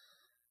 4,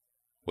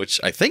 which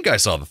I think I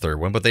saw the third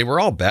one, but they were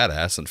all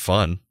badass and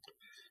fun.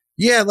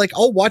 Yeah, like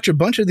I'll watch a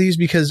bunch of these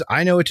because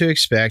I know what to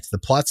expect. The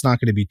plot's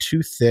not going to be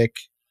too thick.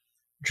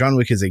 John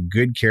Wick is a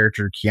good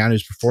character.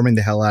 Keanu's performing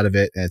the hell out of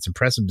it, and it's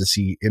impressive to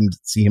see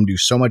him do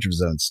so much of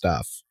his own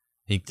stuff.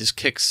 He just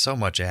kicks so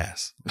much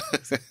ass.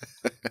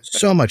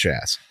 So much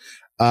ass.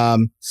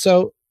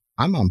 So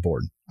I'm on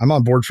board. I'm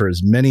on board for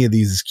as many of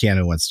these as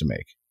Keanu wants to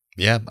make.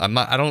 Yeah,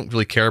 I don't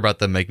really care about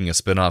them making a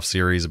spin-off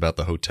series about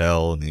the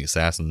hotel and the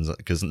assassins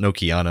because no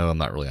Keanu, I'm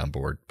not really on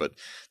board. But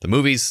the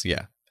movies,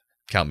 yeah,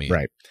 count me in.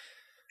 Right.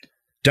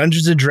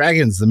 Dungeons and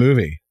Dragons, the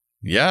movie.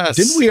 Yes.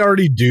 Didn't we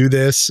already do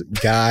this,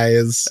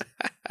 guys?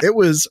 It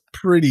was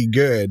pretty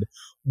good.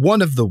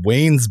 One of the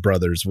Wayans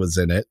brothers was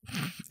in it.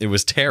 It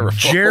was terrible.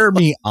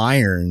 Jeremy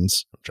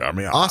Irons.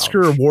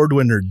 Oscar Award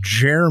winner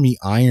Jeremy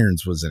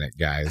Irons was in it,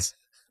 guys.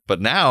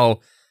 But now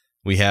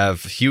we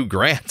have Hugh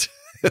Grant.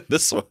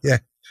 This one. Yeah.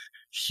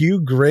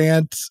 Hugh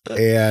Grant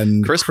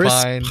and Chris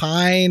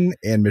Pine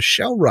and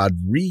Michelle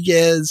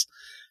Rodriguez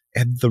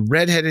and the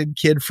redheaded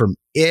kid from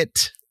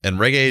It. And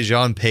Reggae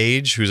Jean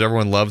Page, who's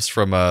everyone loves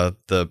from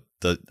the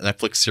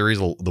Netflix series,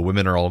 The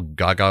Women Are All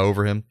Gaga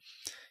Over Him.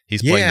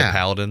 He's playing the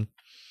Paladin.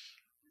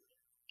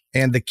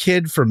 And the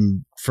kid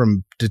from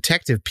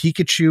Detective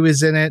Pikachu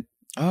is in it.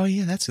 Oh,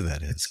 yeah, that's who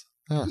that is.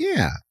 Huh.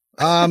 Yeah.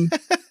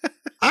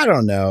 I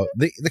don't know.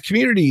 The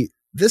community,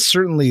 this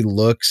certainly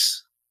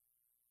looks,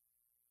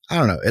 I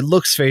don't know, it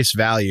looks face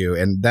value,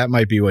 and that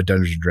might be what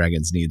Dungeons &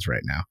 Dragons needs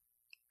right now.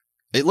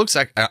 It looks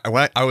like,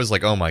 I was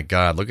like, oh my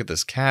God, look at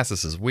this cast.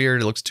 This is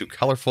weird. It looks too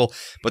colorful.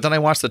 But then I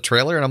watched the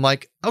trailer and I'm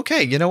like,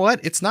 okay, you know what?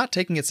 It's not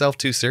taking itself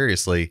too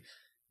seriously.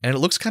 And it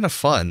looks kind of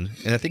fun.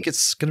 And I think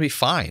it's going to be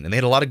fine. And they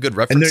had a lot of good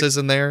references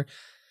in there.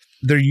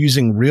 They're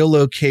using real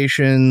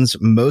locations.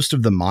 Most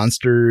of the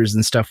monsters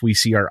and stuff we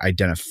see are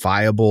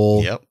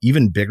identifiable. Yep.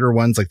 Even bigger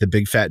ones, like the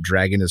big fat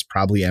dragon is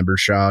probably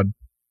Embershad.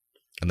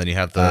 And then you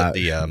have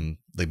the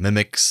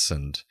mimics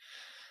and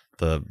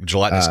the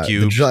gelatinous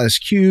cube. The gelatinous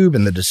cube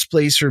and the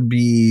displacer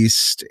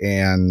beast.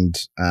 And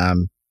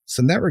so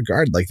in that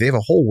regard, like they have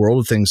a whole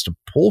world of things to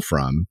pull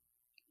from.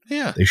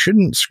 Yeah. They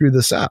shouldn't screw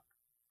this up.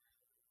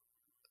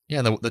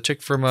 Yeah, the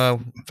chick from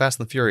Fast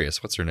and the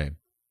Furious. What's her name?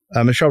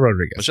 Michelle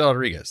Rodriguez. Michelle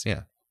Rodriguez,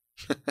 yeah.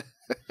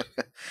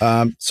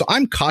 So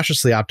I'm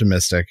cautiously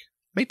optimistic.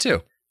 Me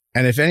too.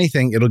 And if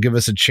anything, it'll give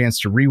us a chance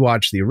to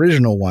rewatch the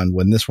original one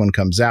when this one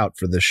comes out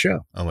for this show.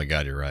 Oh my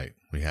God, you're right.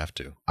 We have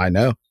to. I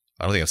know.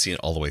 I don't think I've seen it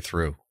all the way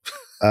through.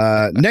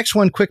 Next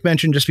one, quick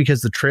mention, just because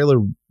the trailer,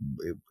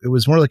 it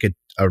was more like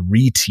a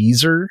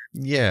re-teaser.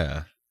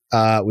 Yeah.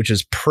 Which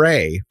is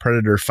Prey,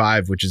 Predator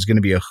 5, which is going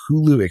to be a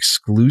Hulu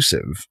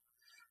exclusive.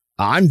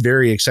 I'm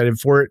very excited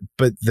for it,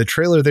 but the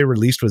trailer they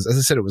released was, as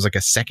I said, it was like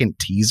a second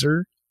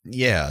teaser.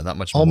 Yeah, not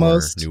much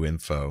almost more new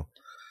info.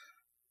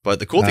 But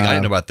the cool thing I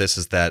didn't know about this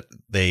is that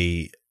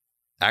they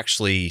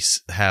actually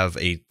have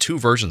two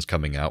versions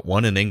coming out,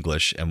 one in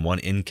English and one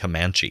in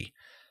Comanche.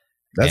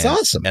 That's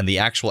awesome. And the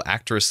actual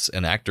actress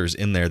and actors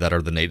in there that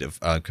are the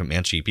native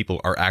Comanche people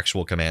are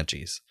actual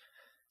Comanches.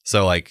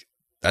 So like,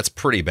 that's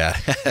pretty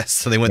badass.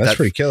 So they went that's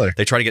pretty killer.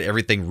 They try to get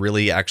everything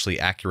really actually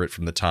accurate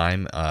from the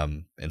time.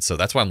 And so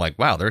that's why I'm like,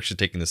 wow, they're actually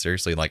taking this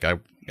seriously. Like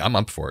I'm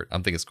up for it.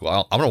 I'm thinking it's cool.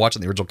 I'm going to watch it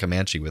in the original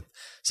Comanche with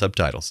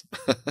subtitles.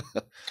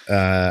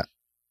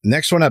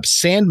 Next one up,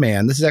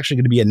 Sandman. This is actually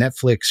going to be a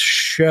Netflix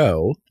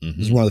show. Mm-hmm.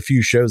 This is one of the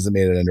few shows that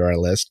made it into our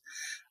list.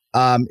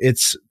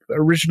 It's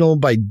original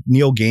by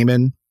Neil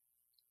Gaiman.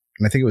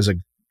 And I think it was a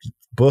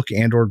book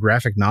and or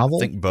graphic novel.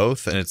 I think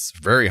both, and it's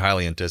very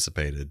highly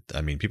anticipated.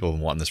 I mean, people have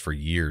been wanting this for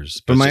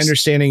years. But my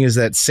understanding is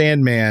that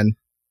Sandman,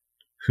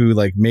 who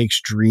like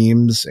makes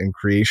dreams and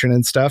creation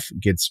and stuff,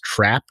 gets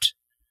trapped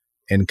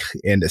and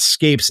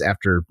escapes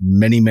after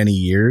many, many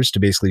years to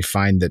basically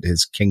find that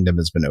his kingdom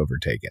has been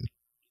overtaken.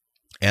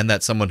 And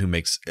that someone who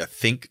makes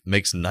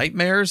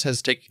nightmares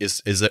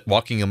is it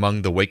walking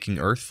among the waking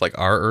earth, like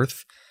our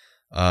earth.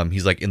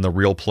 He's like in the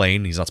real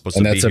plane. He's not supposed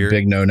to be here. And that's a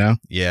big no-no.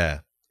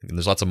 Yeah. And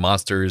there's lots of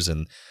monsters,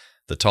 and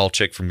the tall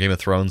chick from Game of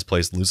Thrones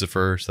plays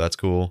Lucifer, so that's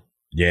cool.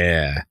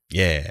 Yeah.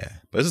 Yeah.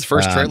 But this is the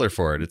first trailer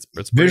for it. It's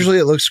pretty, visually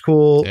it looks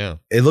cool. Yeah.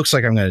 It looks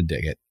like I'm going to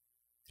dig it.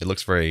 It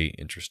looks very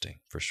interesting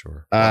for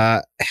sure.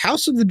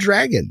 House of the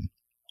Dragon.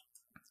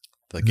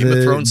 The Game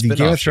of Thrones spin-off.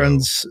 The Game of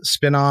Thrones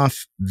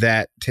spin-off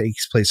that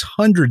takes place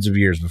hundreds of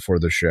years before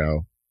the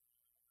show.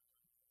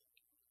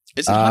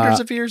 Is it hundreds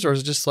of years, or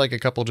is it just like a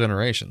couple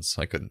generations?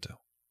 I couldn't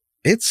tell.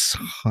 It's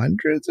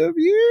hundreds of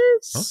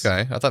years.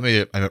 Okay. I thought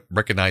maybe I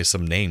recognized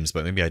some names,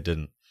 but maybe I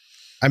didn't.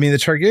 I mean, the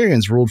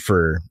Targaryens ruled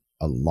for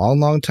a long,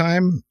 long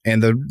time.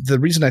 And the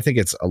reason I think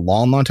it's a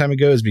long, long time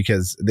ago is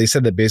because they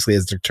said that basically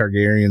as the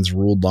Targaryens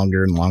ruled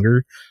longer and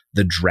longer,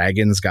 the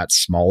dragons got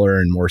smaller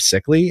and more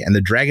sickly. And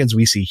the dragons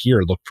we see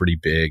here look pretty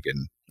big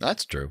and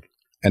that's true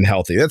and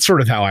healthy. That's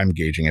sort of how I'm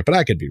gauging it, but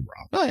I could be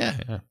wrong. Oh,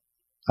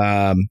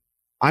 yeah.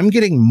 I'm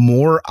getting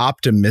more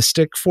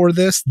optimistic for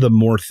this the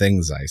more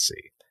things I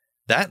see.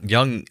 That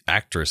young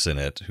actress in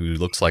it who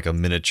looks like a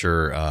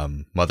miniature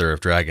mother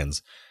of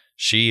dragons,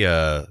 she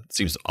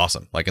seems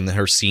awesome. Like, and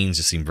her scenes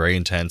just seem very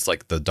intense.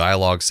 Like the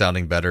dialogue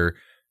sounding better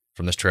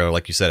from this trailer.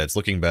 Like you said, it's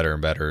looking better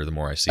and better the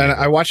more I see it. And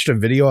I watched a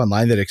video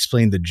online that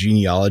explained the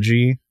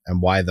genealogy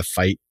and why the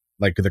fight,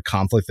 like the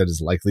conflict that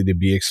is likely to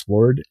be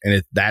explored. And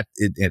it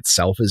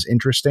itself is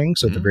interesting.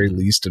 So at the very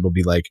least, it'll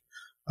be like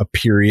a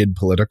period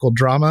political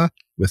drama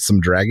with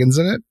some dragons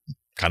in it.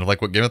 Kind of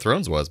like what Game of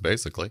Thrones was,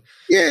 basically.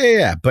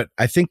 Yeah. But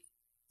I think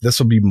this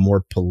will be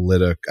more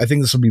I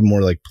think this will be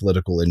more like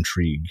political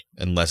intrigue.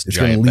 And less it's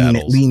giant gonna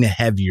battles. lean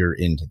heavier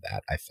into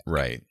that, I think.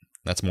 Right.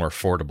 That's more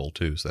affordable,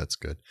 too, so that's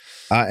good.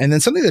 And then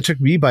something that took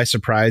me by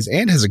surprise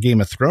and has a Game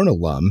of Thrones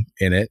alum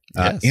in it,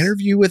 Yes.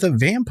 Interview with a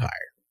Vampire.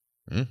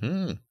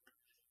 Mm-hmm.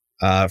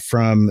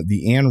 From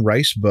the Anne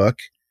Rice book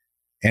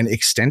and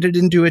extended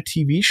into a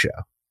TV show.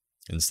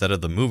 Instead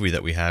of the movie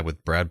that we had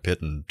with Brad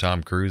Pitt and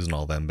Tom Cruise and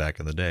all them back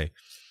in the day.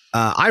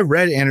 I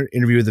read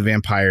Interview with the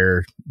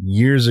Vampire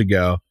years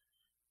ago,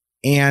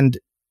 and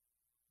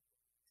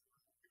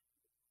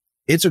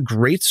it's a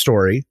great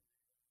story.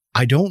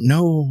 I don't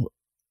know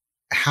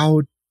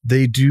how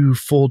they do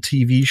full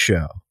TV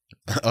show.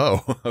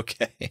 Oh,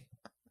 okay.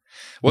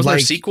 Wasn't there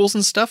sequels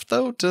and stuff,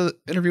 though, to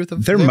Interview with the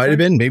There Vampire? might have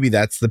been. Maybe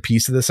that's the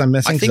piece of this I'm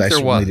missing, because I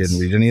certainly didn't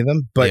read any of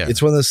them. But Yeah.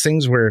 it's one of those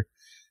things where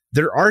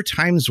there are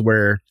times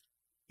where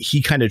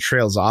he kind of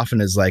trails off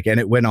and is like, and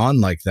it went on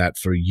like that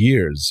for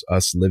years,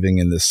 us living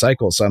in this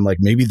cycle. So I'm like,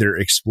 maybe they're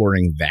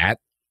exploring that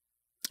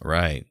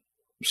Right.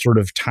 sort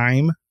of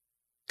time.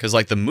 Because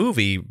like the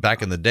movie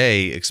back in the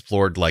day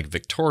explored like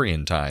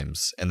Victorian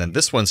times. And then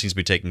this one seems to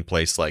be taking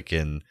place like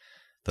in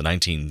the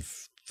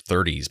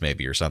 1930s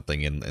maybe or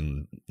something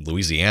in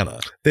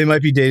Louisiana. They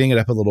might be dating it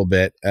up a little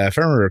bit. If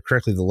I remember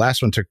correctly, the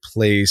last one took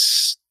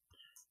place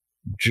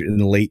in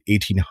the late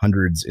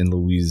 1800s in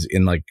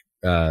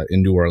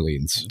New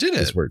Orleans. Did it?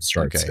 Is where it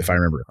starts, Okay. if I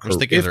remember. I was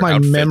thinking if of my their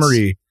outfits.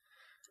 memory,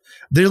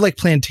 they're like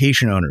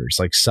plantation owners,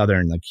 like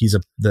Southern. Like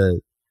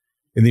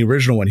in the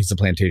original one, he's a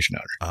plantation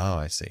owner. Oh,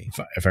 I see.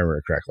 If I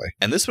remember correctly.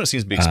 And this one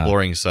seems to be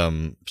exploring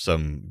some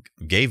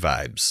gay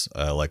vibes,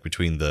 like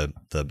between the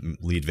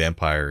lead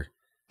vampire.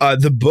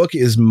 The book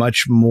is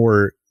much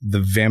more,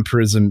 the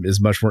vampirism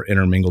is much more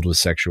intermingled with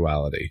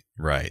sexuality.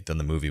 Right, than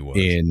the movie was.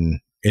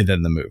 Than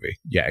the movie.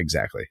 Yeah,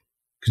 exactly.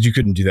 Because you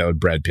couldn't do that with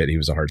Brad Pitt. He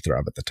was a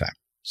heartthrob at the time.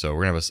 So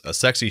we're going to have a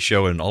sexy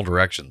show in all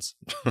directions.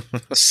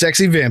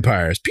 Sexy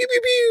vampires. Pew,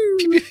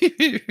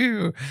 pew,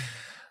 pew.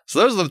 So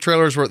those are the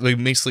trailers where we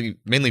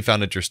mainly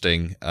found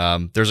interesting.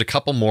 There's a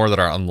couple more that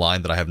are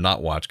online that I have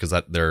not watched because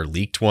they're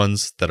leaked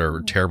ones that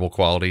are terrible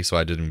quality, so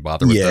I didn't even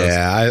bother with those.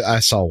 Yeah, I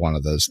saw one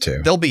of those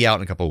too. They'll be out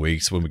in a couple of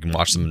weeks when we can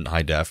watch them in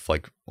high def.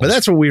 But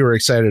that's what we were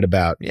excited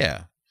about.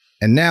 Yeah.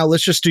 And now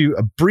let's just do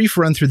a brief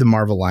run through the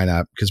Marvel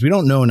lineup because we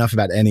don't know enough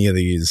about any of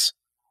these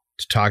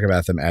to talk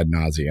about them ad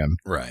nauseum.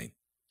 Right.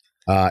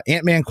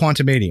 Ant-Man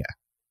Quantumania.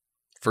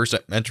 First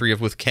entry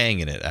with Kang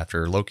in it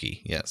after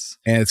Loki. Yes.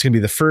 And it's going to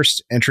be the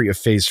first entry of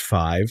Phase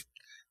 5.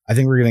 I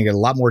think we're going to get a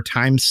lot more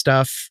time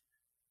stuff.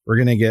 We're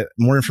going to get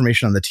more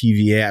information on the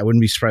TVA. I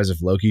wouldn't be surprised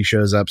if Loki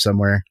shows up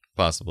somewhere.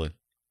 Possibly.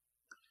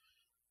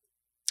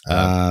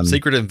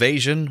 Secret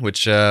Invasion,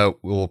 which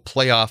will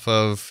play off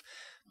of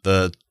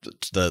the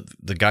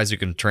guys who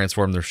can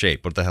transform their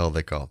shape. What the hell are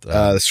they called? The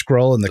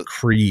Skrull and the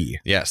Kree.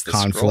 Yes, the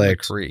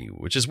conflict. Skrull and the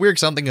Kree, which is weird.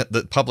 Something that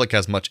the public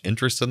has much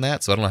interest in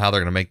that, so I don't know how they're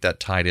going to make that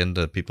tied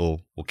into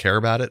people will care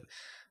about it.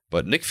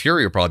 But Nick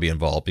Fury will probably be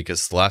involved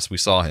because the last we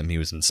saw him, he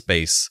was in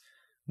space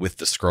with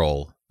the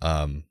Skrull.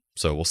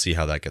 So we'll see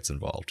how that gets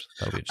involved.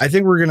 I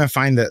think we're going to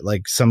find that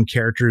like some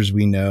characters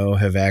we know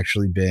have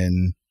actually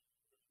been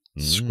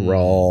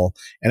Skrull.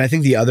 And I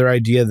think the other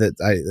idea that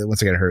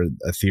once again, I heard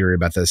a theory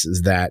about this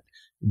is that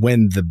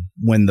when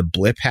the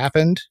blip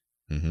happened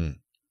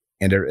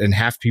and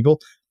half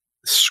people,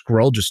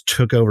 Skrull just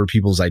took over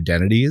people's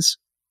identities.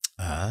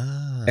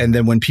 And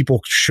then when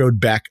people showed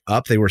back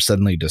up, they were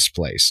suddenly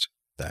displaced.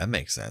 That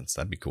makes sense.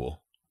 That'd be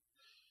cool.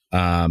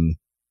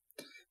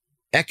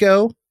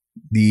 Echo,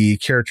 the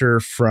character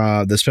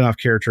from the spinoff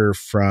character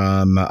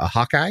from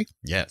Hawkeye,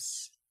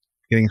 Yes.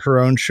 getting her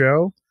own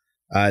show.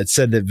 It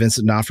said that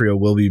Vincent D'Onofrio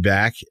will be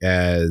back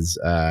as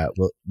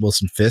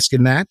Wilson Fisk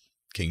in that.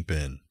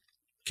 Kingpin.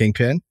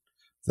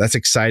 That's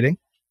exciting.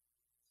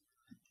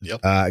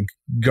 Yep.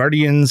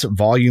 Guardians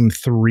Volume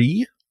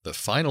 3. The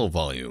final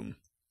volume.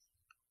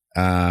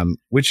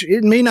 Which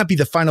it may not be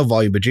the final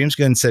volume, but James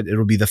Gunn said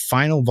it'll be the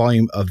final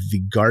volume of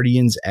the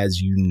Guardians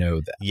as you know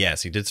them.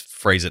 Yes, he did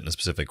phrase it in a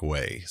specific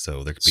way.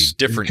 So there could be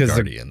different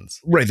Guardians.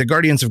 Right. The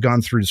Guardians have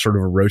gone through sort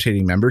of a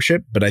rotating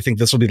membership, but I think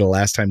this will be the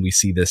last time we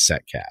see this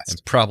set cast.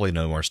 And probably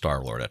no more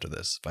Star-Lord after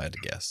this, if I had to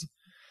guess.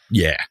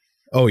 Yeah.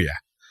 Oh, yeah.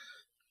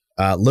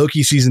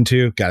 Loki season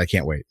 2. God, I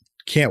can't wait.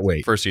 Can't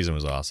wait. First season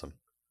was awesome.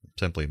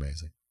 Simply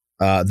amazing.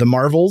 The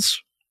Marvels,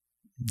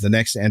 the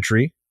next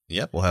entry.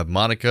 Yep, we'll have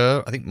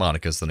Monica. I think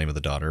Monica's the name of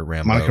the daughter.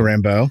 Rambeau. Monica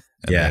Rambeau.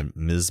 And then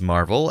Ms.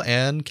 Marvel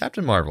and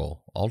Captain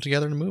Marvel all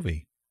together in a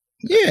movie.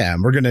 Yeah,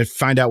 and we're going to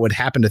find out what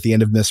happened at the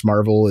end of Miss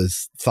Marvel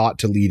is thought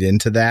to lead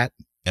into that.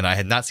 And I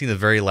had not seen the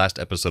very last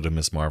episode of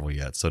Miss Marvel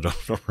yet, so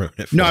don't ruin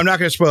it. No, I'm not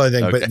going to spoil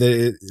anything, Okay. but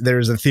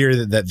there's a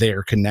theory that they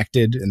are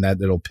connected and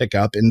that it'll pick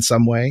up in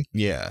some way.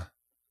 Yeah,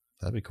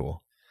 that'd be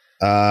cool.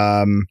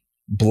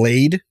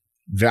 Blade.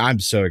 I'm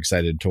so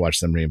excited to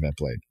watch them reinvent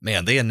Blade.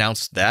 Man, they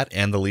announced that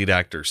and the lead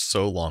actor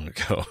so long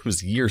ago. It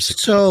was years ago.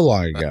 So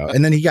long ago.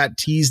 And then he got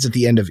teased at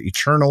the end of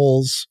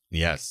Eternals.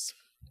 Yes.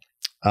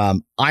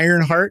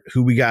 Ironheart,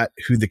 who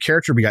the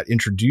character we got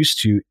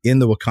introduced to in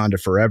the Wakanda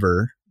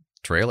Forever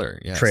trailer.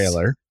 Yes.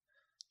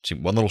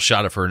 One little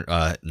shot of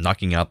her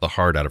knocking out the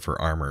heart out of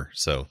her armor.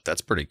 So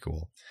that's pretty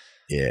cool.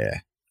 Yeah.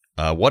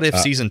 What if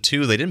season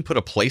 2, they didn't put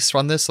a place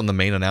on this on the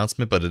main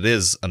announcement, but it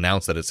is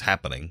announced that it's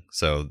happening.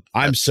 So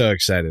I'm so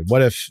excited.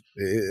 What if,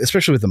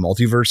 especially with the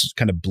multiverse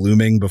kind of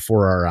blooming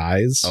before our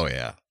eyes? Oh,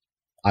 yeah.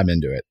 I'm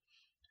into it.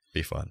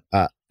 Be fun.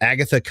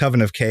 Agatha,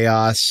 Coven of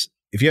Chaos.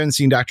 If you haven't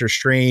seen Doctor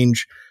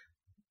Strange,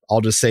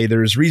 I'll just say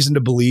there's reason to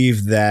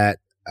believe that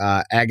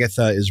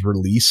Agatha is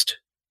released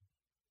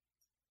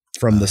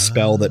from the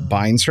spell that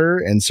binds her,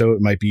 and so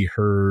it might be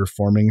her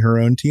forming her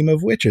own team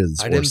of witches.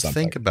 I didn't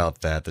think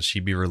about that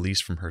she'd be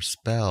released from her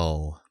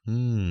spell.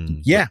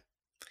 Yeah.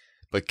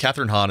 But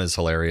Catherine Hahn is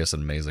hilarious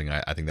and amazing.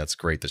 I think that's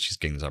great that she's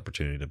getting this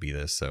opportunity to be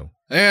this. So,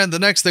 and the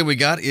next thing we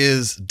got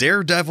is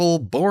Daredevil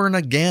Born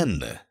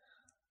Again.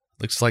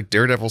 Looks like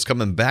Daredevil's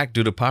coming back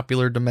due to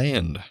popular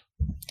demand.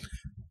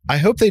 I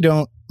hope they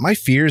don't. My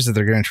fear is that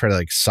they're going to try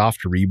to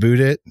soft reboot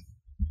it.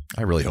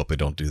 I really hope they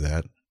don't do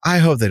that. I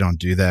hope they don't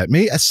do that.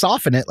 Maybe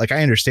soften it.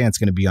 I understand it's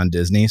going to be on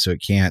Disney, so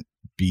it can't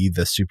be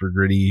the super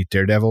gritty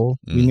Daredevil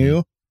we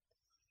knew.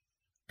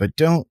 But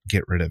don't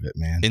get rid of it,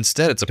 man.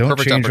 Instead, it's a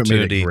perfect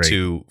opportunity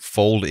to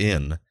fold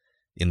in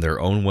their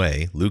own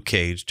way, Luke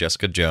Cage,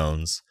 Jessica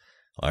Jones,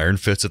 Iron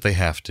Fist if they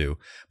have to.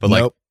 But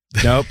nope.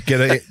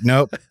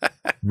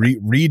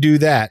 Redo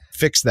that.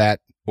 Fix that.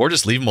 Or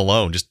just leave them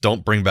alone. Just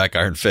don't bring back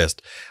Iron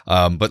Fist.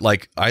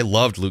 But I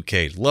loved Luke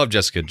Cage, loved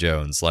Jessica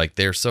Jones.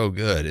 They're so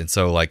good. And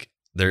so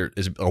there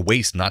is a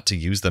waste not to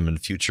use them in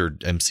future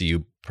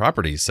MCU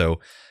properties.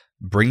 So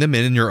bring them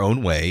in your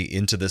own way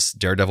into this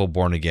Daredevil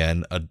Born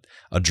Again,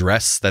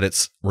 address that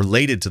it's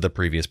related to the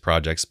previous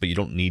projects, but you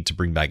don't need to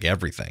bring back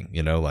everything,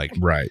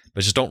 right.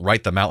 But just don't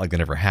write them out like they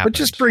never happened. But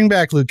just bring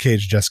back Luke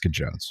Cage, Jessica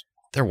Jones.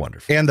 They're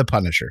wonderful. And the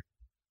Punisher.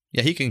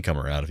 Yeah, he can come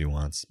around if he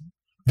wants.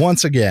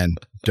 Once again,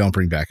 don't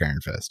bring back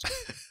Iron Fist.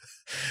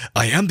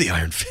 I am the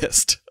Iron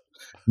Fist.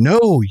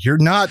 No, you're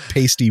not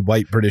pasty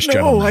white British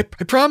gentleman. No, I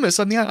promise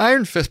I'm the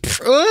Iron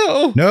Fist.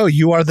 Oh. No,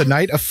 you are the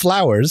Knight of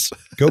Flowers.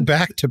 Go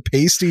back to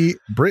pasty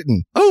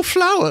Britain. Oh,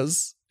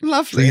 flowers.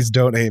 Lovely. Please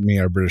don't hate me,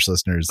 our British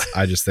listeners.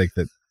 I just think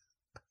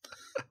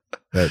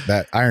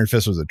that Iron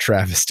Fist was a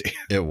travesty.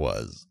 It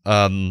was.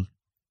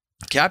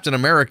 Captain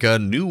America,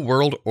 New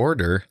World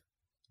Order,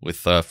 with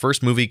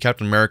first movie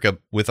Captain America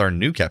with our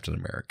new Captain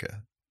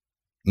America.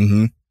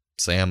 Mm-hmm.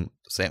 Sam,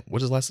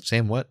 what's his last name?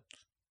 Sam what?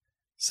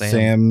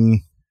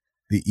 Sam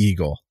the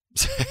Eagle.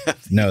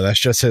 No, that's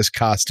just his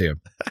costume.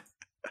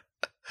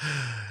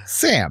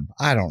 Sam.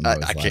 I don't know.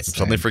 I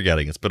can't. I'm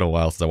forgetting. It's been a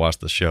while since I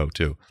watched the show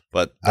too,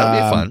 but that'll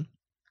be fun.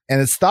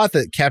 And it's thought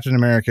that Captain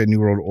America, New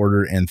World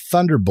Order, and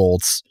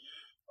Thunderbolts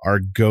are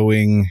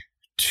going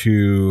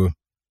to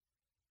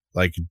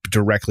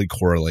directly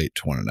correlate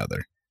to one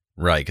another.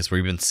 Right, because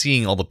we've been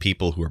seeing all the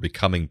people who are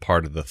becoming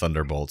part of the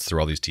Thunderbolts through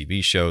all these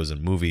TV shows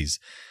and movies,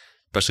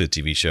 especially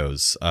the TV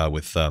shows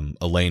with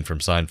Elaine from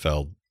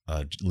Seinfeld.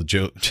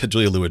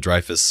 Julia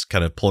Louis-Dreyfus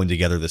kind of pulling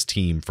together this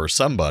team for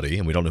somebody,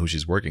 and we don't know who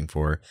she's working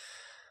for.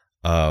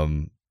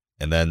 And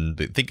then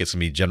they think it's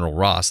going to be General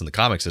Ross. In the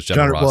comics, it's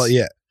General Ross. Well,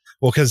 yeah.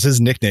 Well, because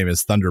his nickname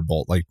is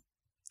Thunderbolt,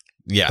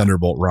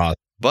 Thunderbolt Ross.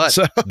 But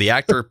the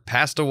actor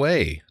passed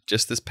away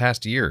just this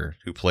past year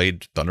who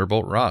played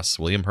Thunderbolt Ross,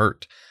 William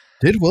Hurt.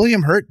 Did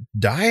William Hurt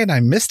die and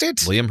I missed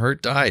it? William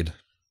Hurt died.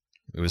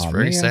 It was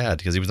very sad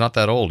because he was not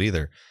that old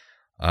either.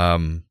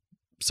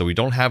 So we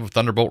don't have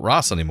Thunderbolt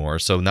Ross anymore.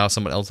 So now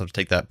someone else has to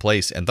take that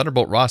place. And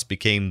Thunderbolt Ross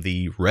became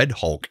the Red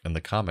Hulk in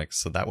the comics.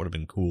 So that would have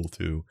been cool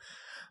too.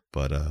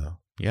 But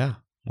yeah,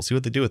 we'll see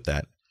what they do with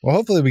that. Well,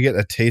 hopefully we get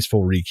a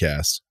tasteful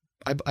recast.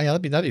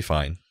 That'd be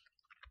fine.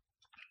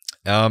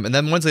 And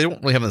then ones they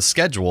don't really have on the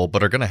schedule,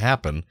 but are going to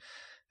happen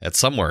at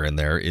somewhere in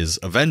there is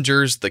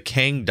Avengers: The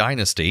Kang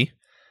Dynasty.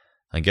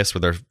 I guess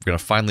where they're going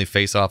to finally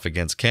face off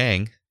against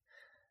Kang.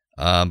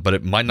 But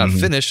it might not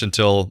finish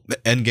until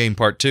Endgame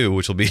Part 2,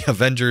 which will be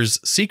Avengers: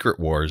 Secret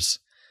Wars.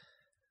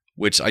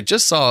 Which I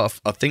just saw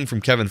a thing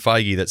from Kevin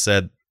Feige that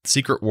said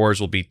Secret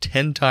Wars will be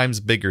 10 times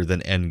bigger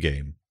than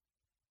Endgame,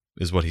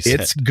 is what he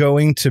said. It's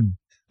going to,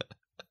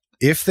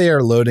 if they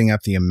are loading up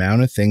the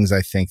amount of things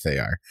I think they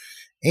are.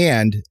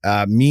 And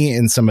me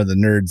and some of the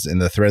nerds in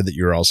the thread that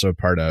you're also a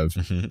part of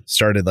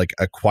started like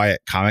a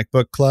quiet comic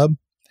book club.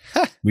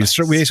 We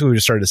basically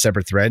just started a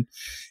separate thread.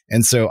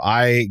 And so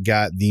I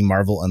got the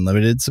Marvel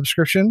Unlimited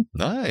subscription.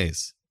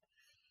 Nice.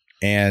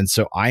 And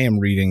so I am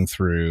reading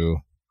through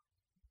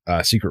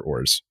Secret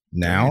Wars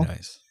now. Very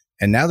nice.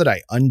 And now that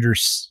I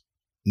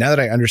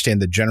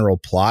understand the general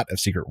plot of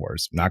Secret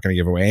Wars, I'm not going to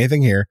give away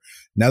anything here.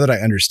 Now that I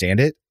understand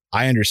it,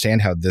 I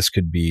understand how this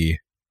could be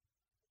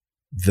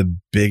the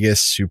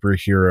biggest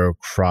superhero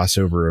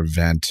crossover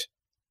event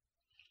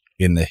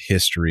in the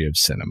history of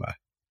cinema.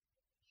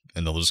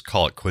 And they'll just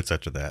call it quits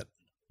after that.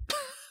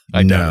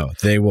 No,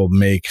 they will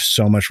make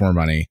so much more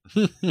money.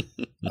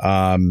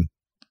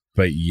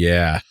 But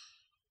yeah,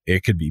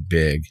 it could be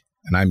big.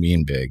 And I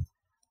mean big.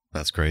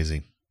 That's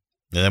crazy.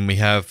 And then we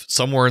have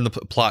somewhere in the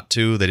plot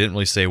too, they didn't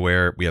really say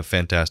where, we have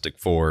Fantastic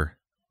Four.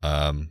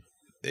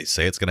 They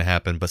say it's going to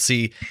happen. But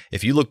see,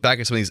 if you look back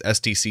at some of these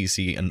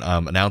SDCC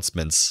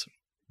announcements,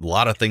 a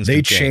lot of things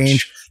they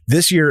change.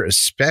 This year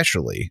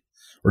especially,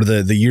 or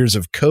the years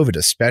of COVID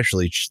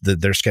especially,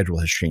 their schedule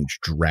has changed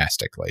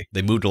drastically.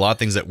 They moved a lot of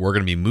things that were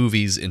going to be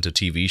movies into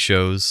TV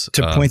shows.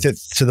 To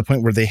the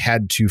point where they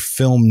had to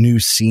film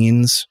new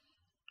scenes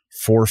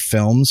for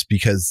films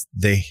because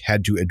they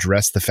had to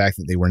address the fact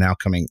that they were now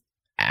coming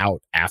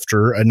out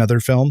after another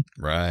film,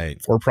 right,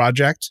 or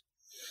project.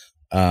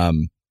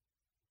 And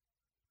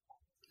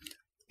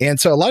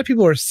so a lot of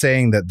people are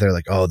saying that they're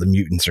like, oh, the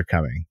mutants are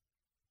coming.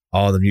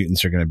 All the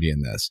mutants are going to be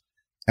in this.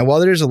 And while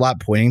there's a lot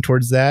pointing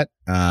towards that,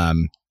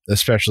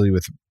 especially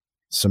with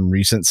some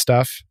recent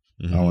stuff,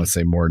 I don't want to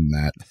say more than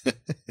that,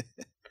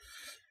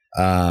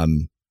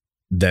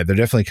 that they're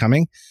definitely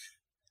coming.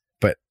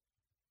 But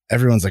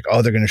everyone's like,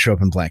 oh, they're going to show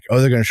up in blank. Oh,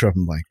 they're going to show up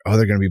in blank. Oh,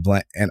 they're going to be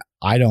blank. And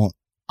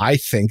I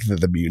think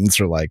that the mutants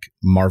are like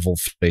Marvel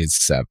Phase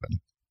 7.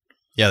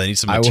 Yeah, they need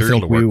some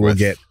material to work with. We will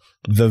get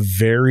the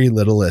very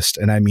littlest,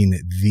 and I mean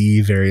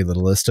the very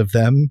littlest of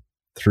them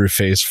through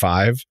Phase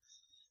 5.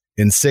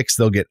 In 6,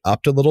 they'll get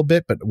upped a little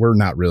bit, but we're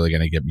not really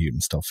going to get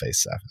mutants till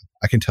Phase 7.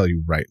 I can tell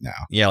you right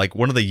now. Yeah, like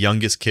one of the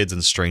youngest kids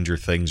in Stranger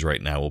Things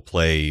right now will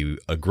play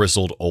a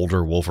grizzled,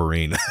 older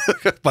Wolverine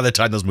by the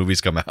time those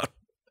movies come out.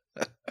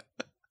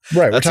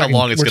 Right. That's how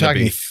long it's going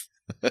to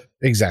be.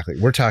 Exactly.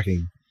 We're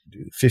talking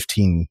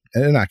 15,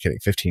 not kidding,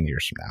 15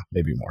 years from now,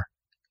 maybe more.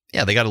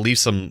 Yeah, they got to leave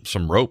some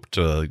rope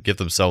to give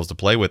themselves to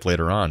play with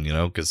later on,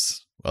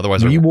 because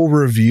otherwise we will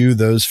review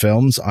those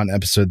films on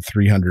episode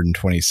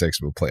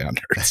 326. We'll play on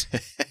Nerds.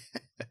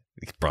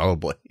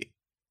 Probably.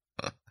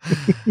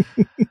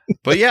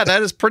 But yeah,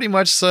 that is pretty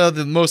much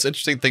the most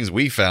interesting things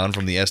we found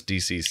from the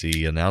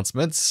SDCC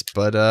announcements.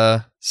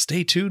 But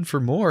stay tuned for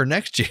more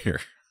next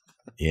year.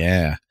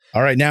 Yeah.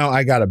 All right. Now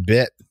I got a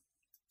bit.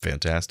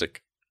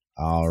 Fantastic.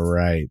 All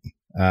right.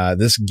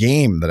 This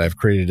game that I've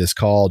created is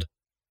called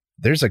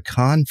There's a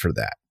Con for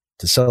That.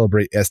 To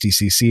celebrate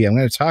SDCC, I'm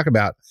going to talk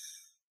about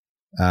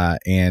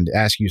and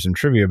ask you some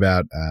trivia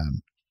about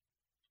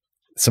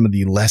some of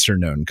the lesser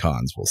known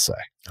cons, we'll say.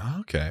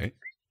 Okay.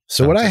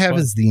 So what I have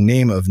is the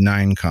name of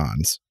 9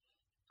 cons.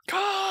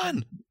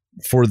 Con!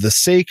 For the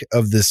sake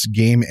of this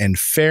game and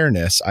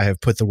fairness, I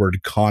have put the word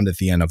con at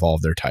the end of all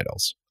of their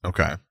titles.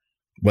 Okay.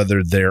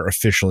 Whether they're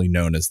officially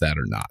known as that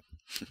or not.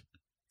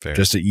 Fair.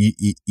 Just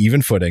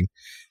even footing.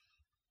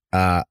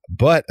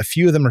 But a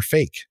few of them are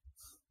fake.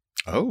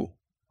 Oh,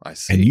 I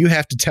see. And you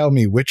have to tell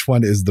me which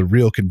one is the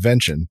real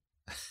convention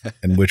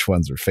and which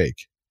ones are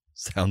fake.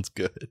 Sounds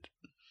good.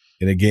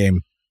 In a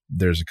game,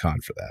 there's a con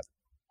for that.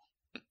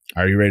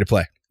 Are you ready to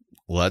play?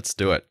 Let's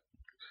do it.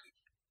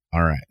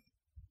 All right.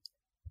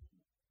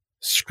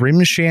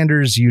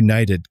 Scrimshanders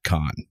United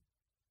Con.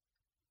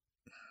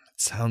 It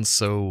sounds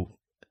so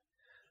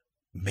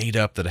made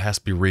up that it has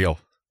to be real.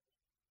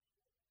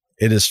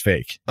 It is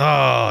fake.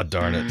 Oh,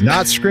 darn it.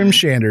 Not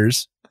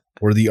Scrimshanders,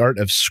 or the art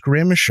of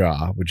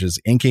scrimshaw, which is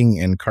inking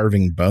and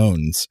carving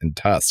bones and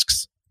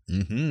tusks.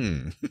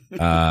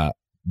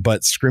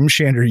 But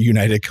Scrimshander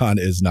United Con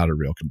is not a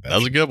real convention. That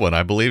was a good one.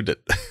 I believed it.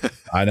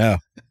 I know.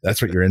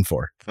 That's what you're in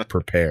for.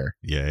 Prepare.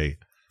 Yay.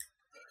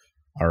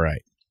 All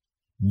right.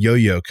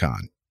 Yo-Yo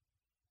Con.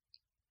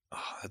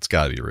 Oh, that's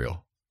got to be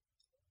real.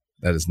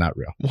 That is not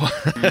real.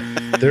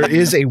 There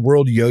is a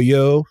World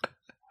Yo-Yo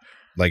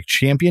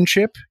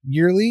championship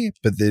yearly,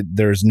 but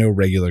there's no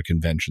regular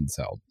conventions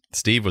held.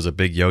 Steve was a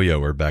big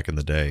yo-yoer back in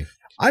the day.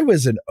 I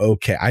was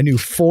I knew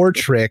 4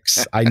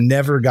 tricks. I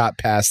never got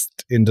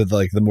past into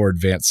the more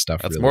advanced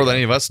stuff. That's really. more than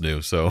any of us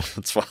knew, so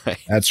it's fine.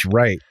 That's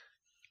right.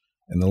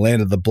 In the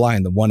land of the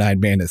blind, the one-eyed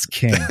man is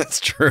king. That's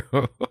true.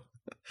 All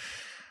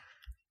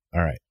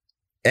right.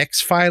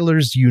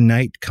 X-Filers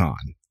Unite Con.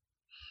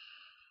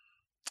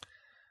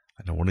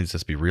 I know one needs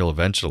to be real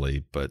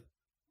eventually, but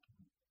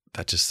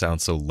that just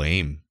sounds so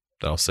lame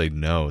that I'll say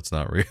no, it's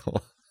not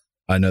real.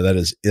 I know that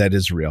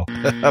is real.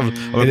 I'm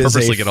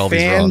purposely get all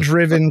these wrong.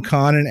 Fan-driven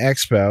con and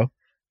expo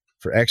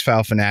for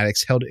X-File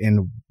fanatics held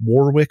in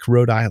Warwick,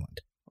 Rhode Island.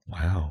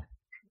 Wow.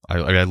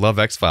 I love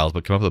X-Files,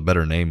 but come up with a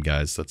better name,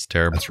 guys. That's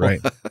terrible. That's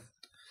right.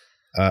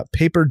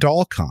 Paper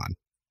Doll Con. I'm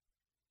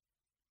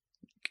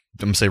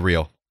going to say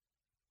real.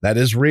 That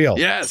is real.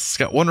 Yes,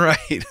 got one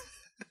right.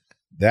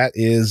 That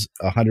is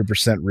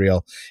 100%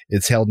 real.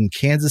 It's held in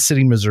Kansas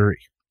City, Missouri.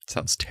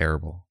 Sounds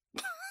terrible.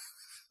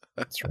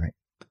 That's right.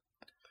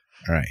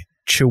 All right.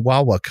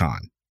 Chihuahua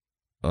Con.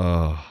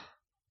 Oh,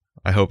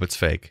 I hope it's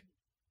fake.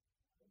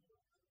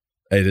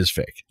 It is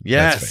fake.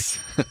 Yes.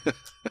 Fake.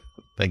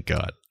 Thank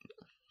God.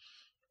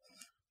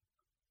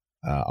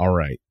 All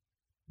right.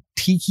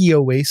 Tiki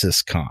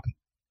Oasis Con.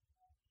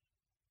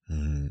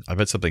 I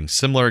bet something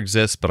similar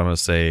exists, but I'm going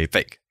to say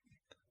fake.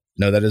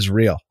 No, that is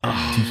real.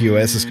 Tiki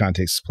Oasis Con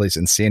takes place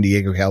in San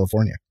Diego,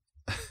 California.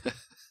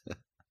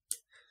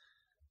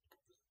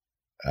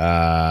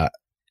 All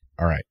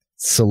right.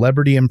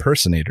 Celebrity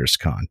Impersonators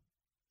Con.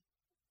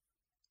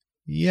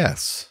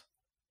 Yes.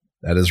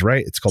 That is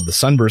right. It's called the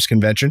Sunburst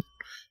Convention,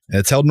 and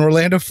it's held in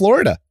Orlando,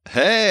 Florida.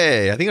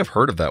 Hey, I think I've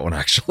heard of that one,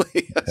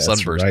 actually.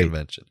 Sunburst right.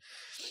 Convention.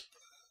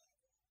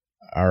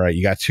 All right.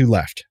 You got two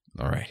left.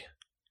 All right.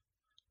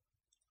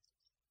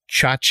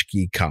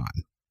 Tchotchke Con.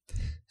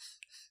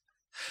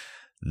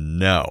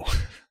 No.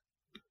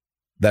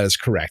 That is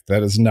correct.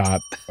 That is not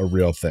a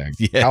real thing.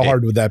 Yeah. How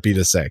hard would that be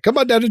to say? Come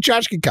on down to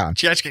Tchotchke Con.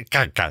 Tchotchke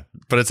Con.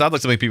 But it sounds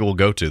like something people will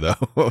go to, though.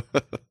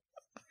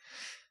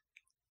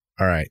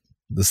 All right.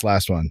 This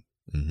last one.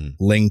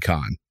 Mm-hmm.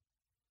 LinCon.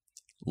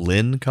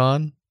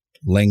 LinCon?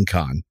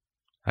 LinCon.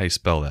 How do you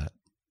spell that?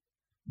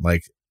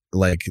 Like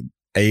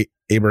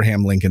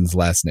Abraham Lincoln's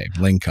last name.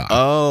 LinCon.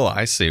 Oh,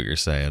 I see what you're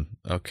saying.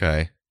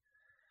 Okay.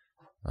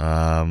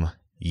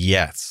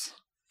 Yes.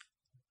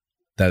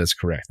 That is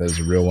correct. That is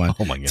a real one.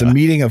 Oh my God. It's a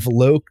meeting of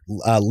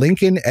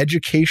Lincoln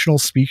educational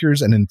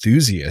speakers and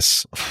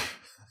enthusiasts.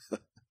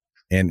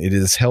 And it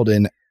is held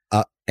in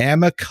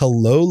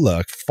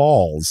Amicalola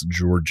Falls,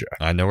 Georgia.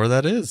 I know where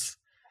that is.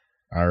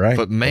 All right.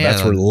 But man,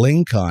 that's where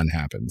LinCon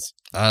happens.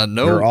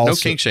 No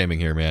kink shaming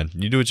here, man.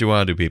 You do what you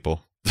want to do,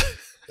 people.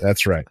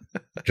 That's right.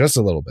 Just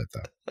a little bit,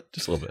 though.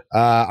 Just a little bit.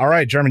 All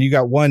right, German, you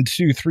got 1,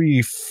 2,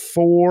 3,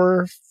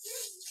 4,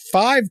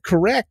 5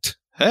 correct.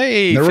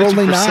 Hey, there were 50%.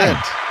 only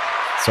 9.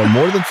 So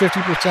more than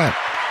 50%.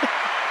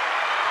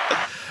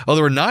 Oh,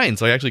 there were 9.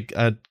 So I actually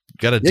got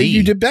a D. Yeah,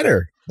 you did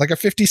better. Like a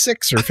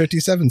 56 or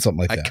 57, something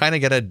like that. I kind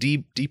of got a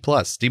D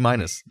plus, D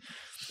minus.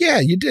 Yeah,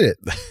 you did it.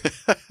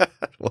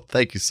 Well,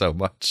 thank you so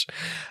much.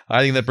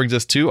 I think that brings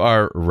us to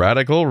our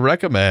Radical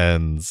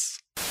Recommends.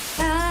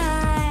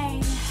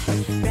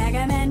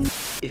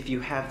 If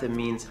you have the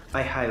means,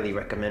 I highly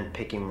recommend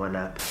picking one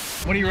up.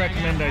 What do you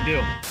recommend I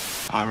do?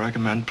 I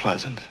recommend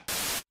Pleasant.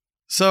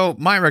 So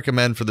my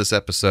recommend for this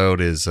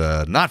episode is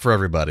not for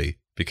everybody,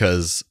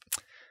 because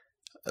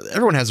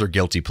everyone has their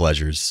guilty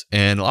pleasures.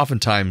 And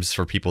oftentimes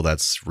for people,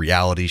 that's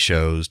reality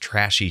shows,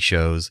 trashy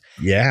shows.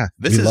 Yeah,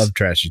 we love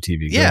trashy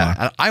TV.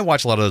 Yeah, I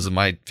watch a lot of those with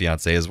my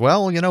fiance as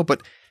well,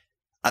 but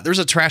there's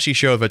a trashy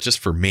show that's just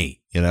for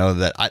me,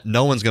 that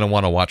no one's going to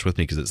want to watch with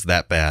me because it's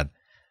that bad.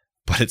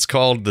 But it's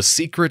called The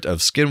Secret of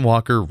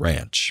Skinwalker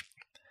Ranch.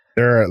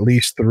 There are at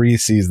least 3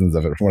 seasons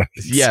of it.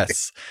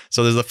 Yes.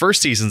 So there's the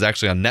first season's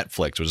actually on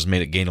Netflix, which has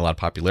made it gain a lot of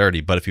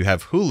popularity. But if you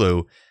have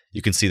Hulu,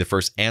 you can see the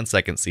first and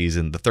second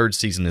season. The third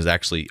season is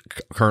actually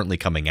currently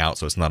coming out,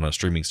 so it's not on a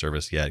streaming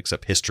service yet,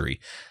 except History,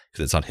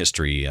 because it's on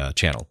History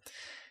Channel.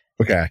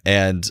 Okay.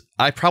 And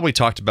I probably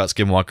talked about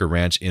Skinwalker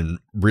Ranch in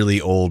really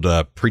old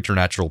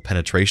preternatural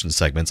penetration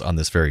segments on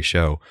this very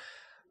show.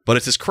 But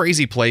it's this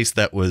crazy place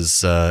that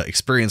was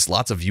experienced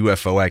lots of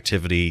UFO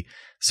activity.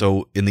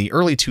 So in the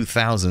early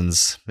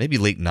 2000s, maybe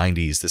late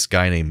 90s, this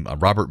guy named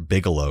Robert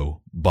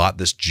Bigelow bought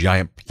this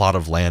giant plot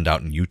of land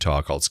out in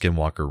Utah called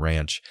Skinwalker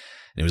Ranch.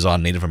 And it was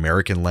on Native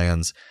American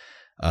lands,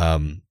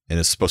 and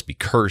it's supposed to be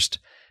cursed.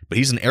 But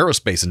he's an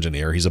aerospace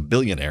engineer. He's a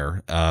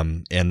billionaire.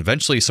 And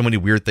eventually so many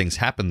weird things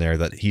happened there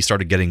that he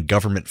started getting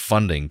government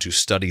funding to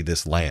study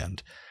this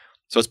land.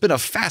 So it's been a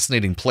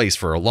fascinating place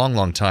for a long,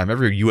 long time.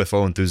 Every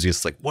UFO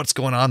enthusiast is like, what's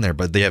going on there?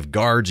 But they have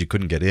guards. You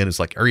couldn't get in.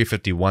 It's like Area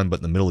 51, but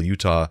in the middle of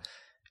Utah,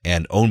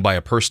 and owned by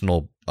a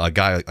personal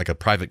guy, like a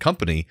private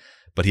company.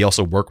 But he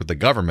also worked with the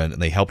government,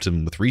 and they helped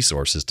him with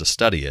resources to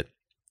study it.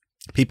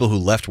 People who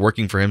left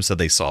working for him said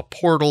they saw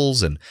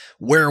portals and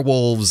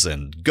werewolves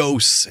and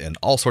ghosts and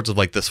all sorts of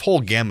like this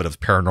whole gamut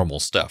of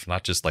paranormal stuff,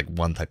 not just like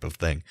one type of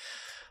thing.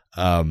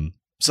 So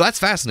that's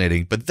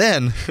fascinating. But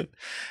then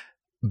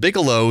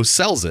Bigelow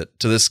sells it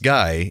to this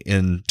guy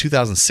in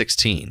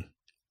 2016.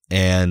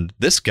 And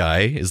this guy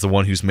is the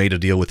one who's made a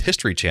deal with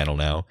History Channel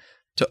now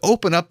to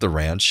open up the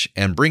ranch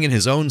and bring in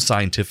his own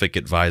scientific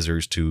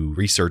advisors to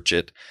research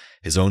it,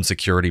 his own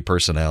security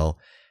personnel.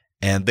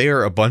 and they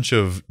are a bunch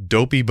of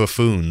dopey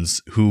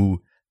buffoons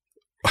who,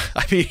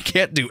 I mean,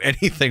 can't do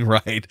anything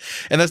right.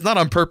 And that's not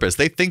on purpose.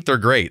 They think they're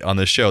great on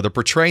this show. They're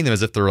portraying them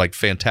as if they're like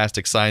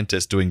fantastic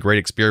scientists doing great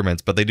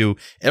experiments, but they do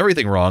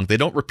everything wrong. They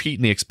don't repeat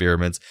any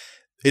experiments.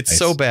 It's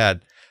so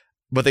bad.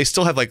 But they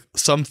still have like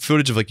some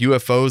footage of like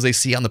UFOs they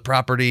see on the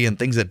property and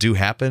things that do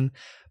happen.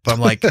 But I'm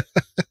like,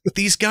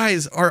 these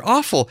guys are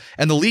awful.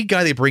 And the lead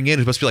guy they bring in,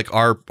 who must be like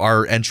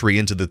our entry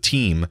into the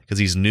team, because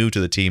he's new to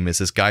the team, is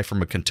this guy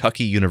from a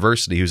Kentucky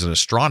university who's an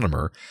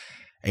astronomer.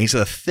 And he's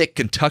got a thick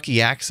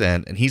Kentucky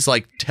accent, and he's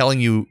like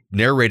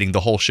narrating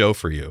the whole show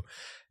for you.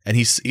 And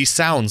he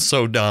sounds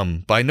so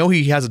dumb, but I know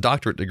he has a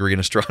doctorate degree in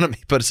astronomy,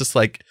 but it's just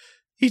like,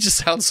 he just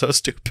sounds so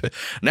stupid.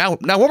 Now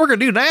what we're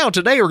going to do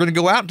today, we're going to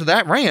go out to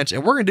that ranch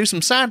and we're going to do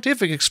some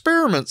scientific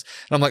experiments.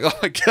 And I'm like, oh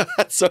my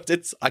God. So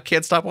I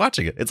can't stop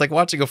watching it. It's like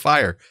watching a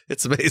fire.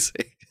 It's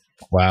amazing.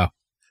 Wow.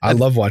 I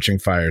love watching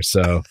fire.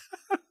 So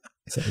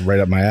it's right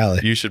up my alley.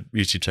 You should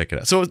check it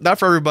out. So it's not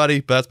for everybody,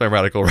 but that's my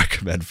radical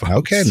recommend,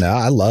 folks. Okay. No,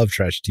 I love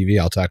trash TV.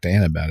 I'll talk to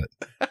Anna about it.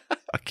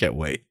 I can't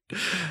wait.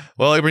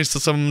 Well, it brings us to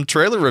some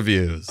trailer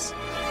reviews.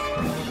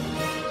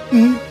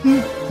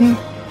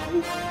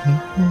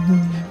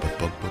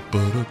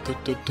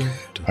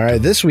 All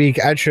right, this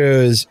week I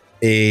chose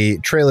a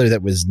trailer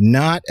that was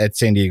not at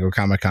San Diego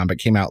Comic-Con, but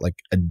came out like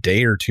a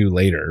day or two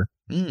later.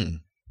 And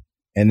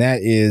that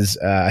is,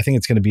 I think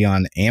it's going to be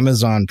on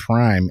Amazon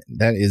Prime.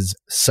 That is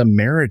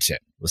Samaritan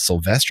with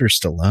Sylvester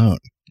Stallone.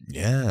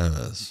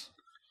 Yes.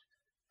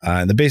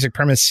 The basic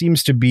premise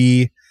seems to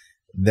be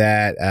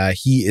that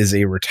he is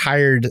a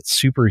retired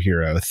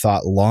superhero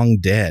thought long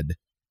dead,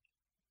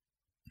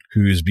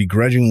 who's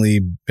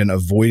begrudgingly been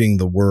avoiding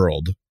the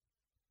world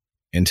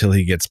until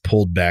he gets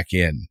pulled back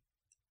in.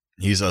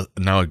 He's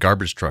now a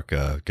garbage truck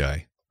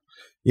guy.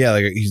 Yeah,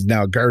 like he's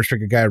now a garbage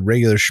truck guy,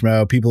 regular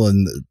schmo. People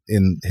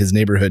in his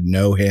neighborhood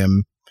know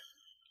him.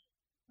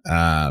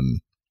 But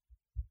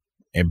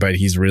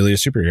he's really a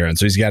superhero, and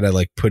so he's got to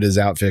like put his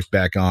outfit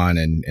back on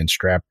and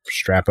strap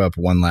up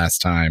one last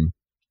time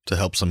to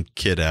help some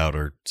kid out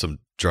or some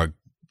drug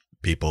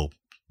people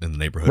in the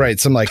neighborhood. Right,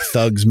 some like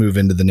thugs move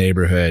into the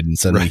neighborhood, and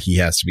suddenly he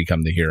has to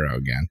become the hero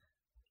again.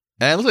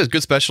 And it looks like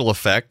good special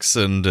effects,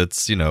 and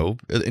it's, you know,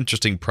 an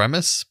interesting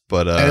premise,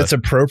 but and it's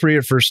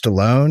appropriate for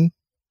Stallone.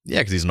 Yeah,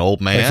 because he's an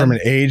old man. And from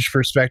an age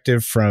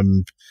perspective,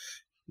 from,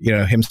 you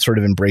know, him sort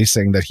of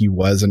embracing that he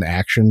was an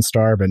action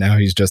star, but now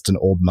he's just an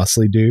old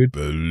muscly dude. I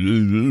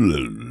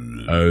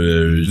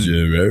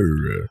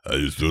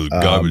just throw the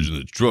garbage in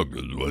the truck.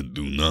 That's what I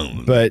do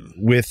now. But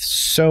with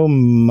so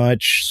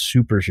much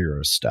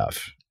superhero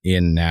stuff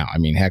in now, I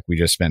mean, heck, we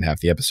just spent half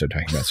the episode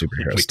talking about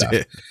superhero stuff.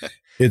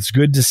 It's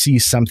good to see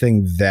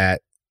something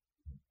that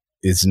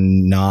is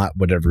not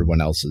what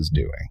everyone else is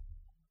doing.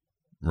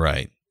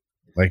 Right.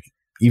 Like,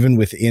 even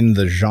within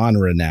the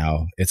genre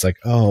now, it's like,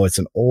 oh, it's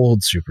an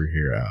old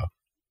superhero.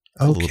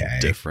 Okay. A little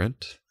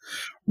different.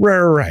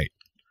 Right.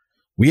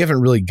 We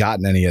haven't really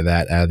gotten any of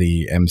that out of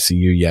the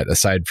MCU yet,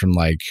 aside from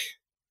like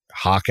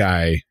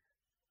Hawkeye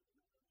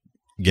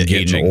getting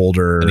aging,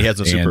 older and he has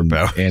no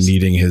superpowers and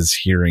needing his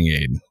hearing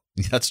aid.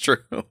 That's true.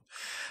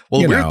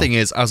 Well, the weird thing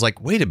is, I was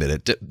like, wait a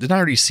minute. Didn't I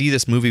already see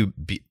this movie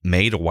be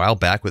made a while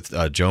back with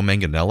Joe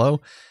Manganiello?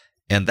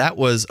 And that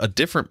was a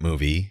different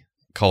movie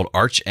called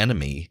Arch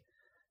Enemy,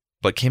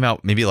 but came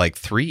out maybe like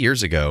 3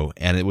 years ago.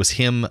 And it was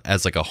him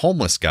as like a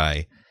homeless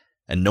guy.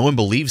 And no one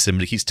believes him.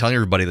 He's telling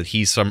everybody that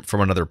he's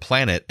from another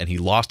planet and he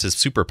lost his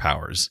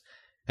superpowers.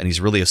 And he's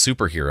really a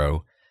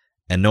superhero.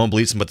 And no one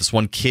believes him, but this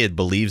one kid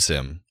believes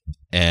him.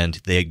 And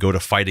they go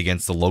to fight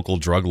against the local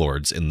drug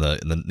lords in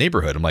the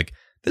neighborhood. I'm like,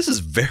 this is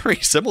very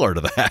similar to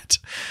that.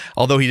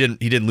 Although he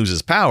didn't lose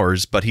his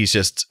powers, but he's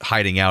just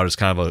hiding out as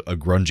kind of a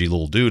grungy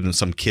little dude, and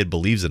some kid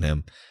believes in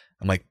him.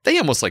 I'm like, they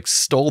almost like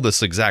stole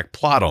this exact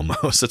plot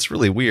almost. It's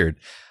really weird.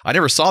 I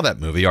never saw that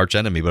movie, Arch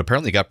Enemy, but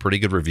apparently it got pretty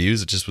good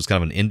reviews. It just was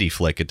kind of an indie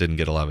flick. It didn't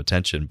get a lot of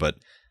attention, but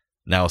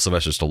now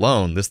Sylvester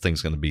Stallone, this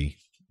thing's going to be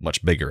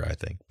much bigger, I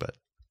think. But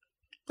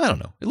I don't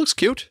know. It looks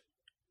cute.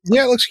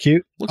 Yeah, it looks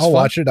cute. I'll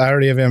watch it. I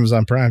already have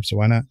Amazon Prime, so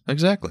why not?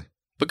 Exactly.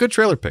 But good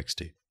trailer picks,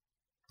 Steve.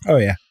 Oh,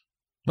 yeah.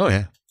 Oh,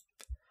 yeah.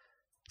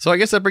 So I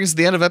guess that brings us to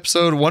the end of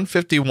episode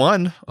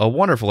 151. A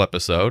wonderful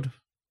episode.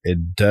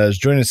 It does.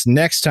 Join us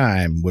next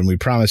time when we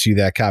promise you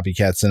that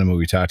copycat cinema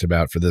we talked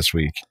about for this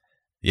week.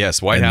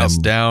 Yes, White House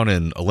down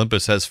and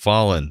Olympus Has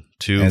Fallen.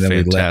 Two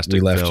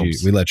fantastic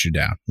films. We let you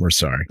down. We're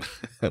sorry.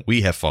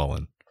 We have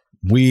fallen.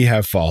 We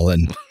have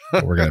fallen.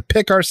 We're going to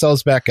pick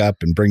ourselves back up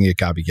and bring you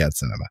copycat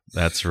cinema.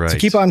 That's right. So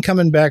keep on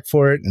coming back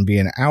for it and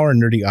being our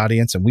nerdy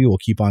audience, and we will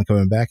keep on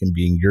coming back and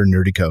being your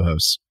nerdy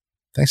co-hosts.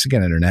 Thanks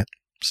again, Internet.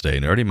 Stay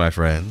nerdy, my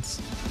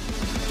friends.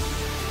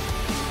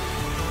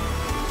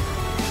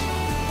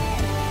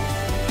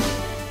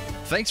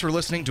 Thanks for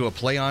listening to A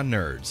Play on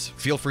Nerds.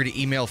 Feel free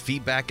to email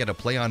feedback at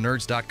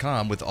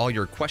aplayonnerds.com with all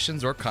your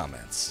questions or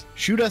comments.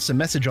 Shoot us a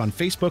message on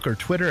Facebook or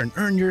Twitter and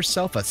earn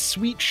yourself a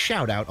sweet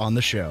shout-out on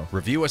the show.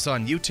 Review us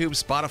on YouTube,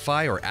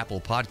 Spotify, or Apple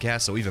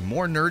Podcasts so even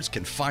more nerds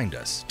can find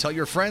us. Tell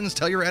your friends,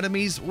 tell your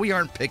enemies, we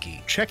aren't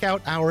picky. Check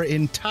out our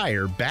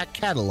entire back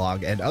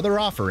catalog and other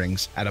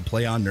offerings at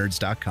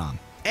aplayonnerds.com.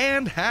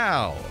 And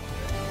how?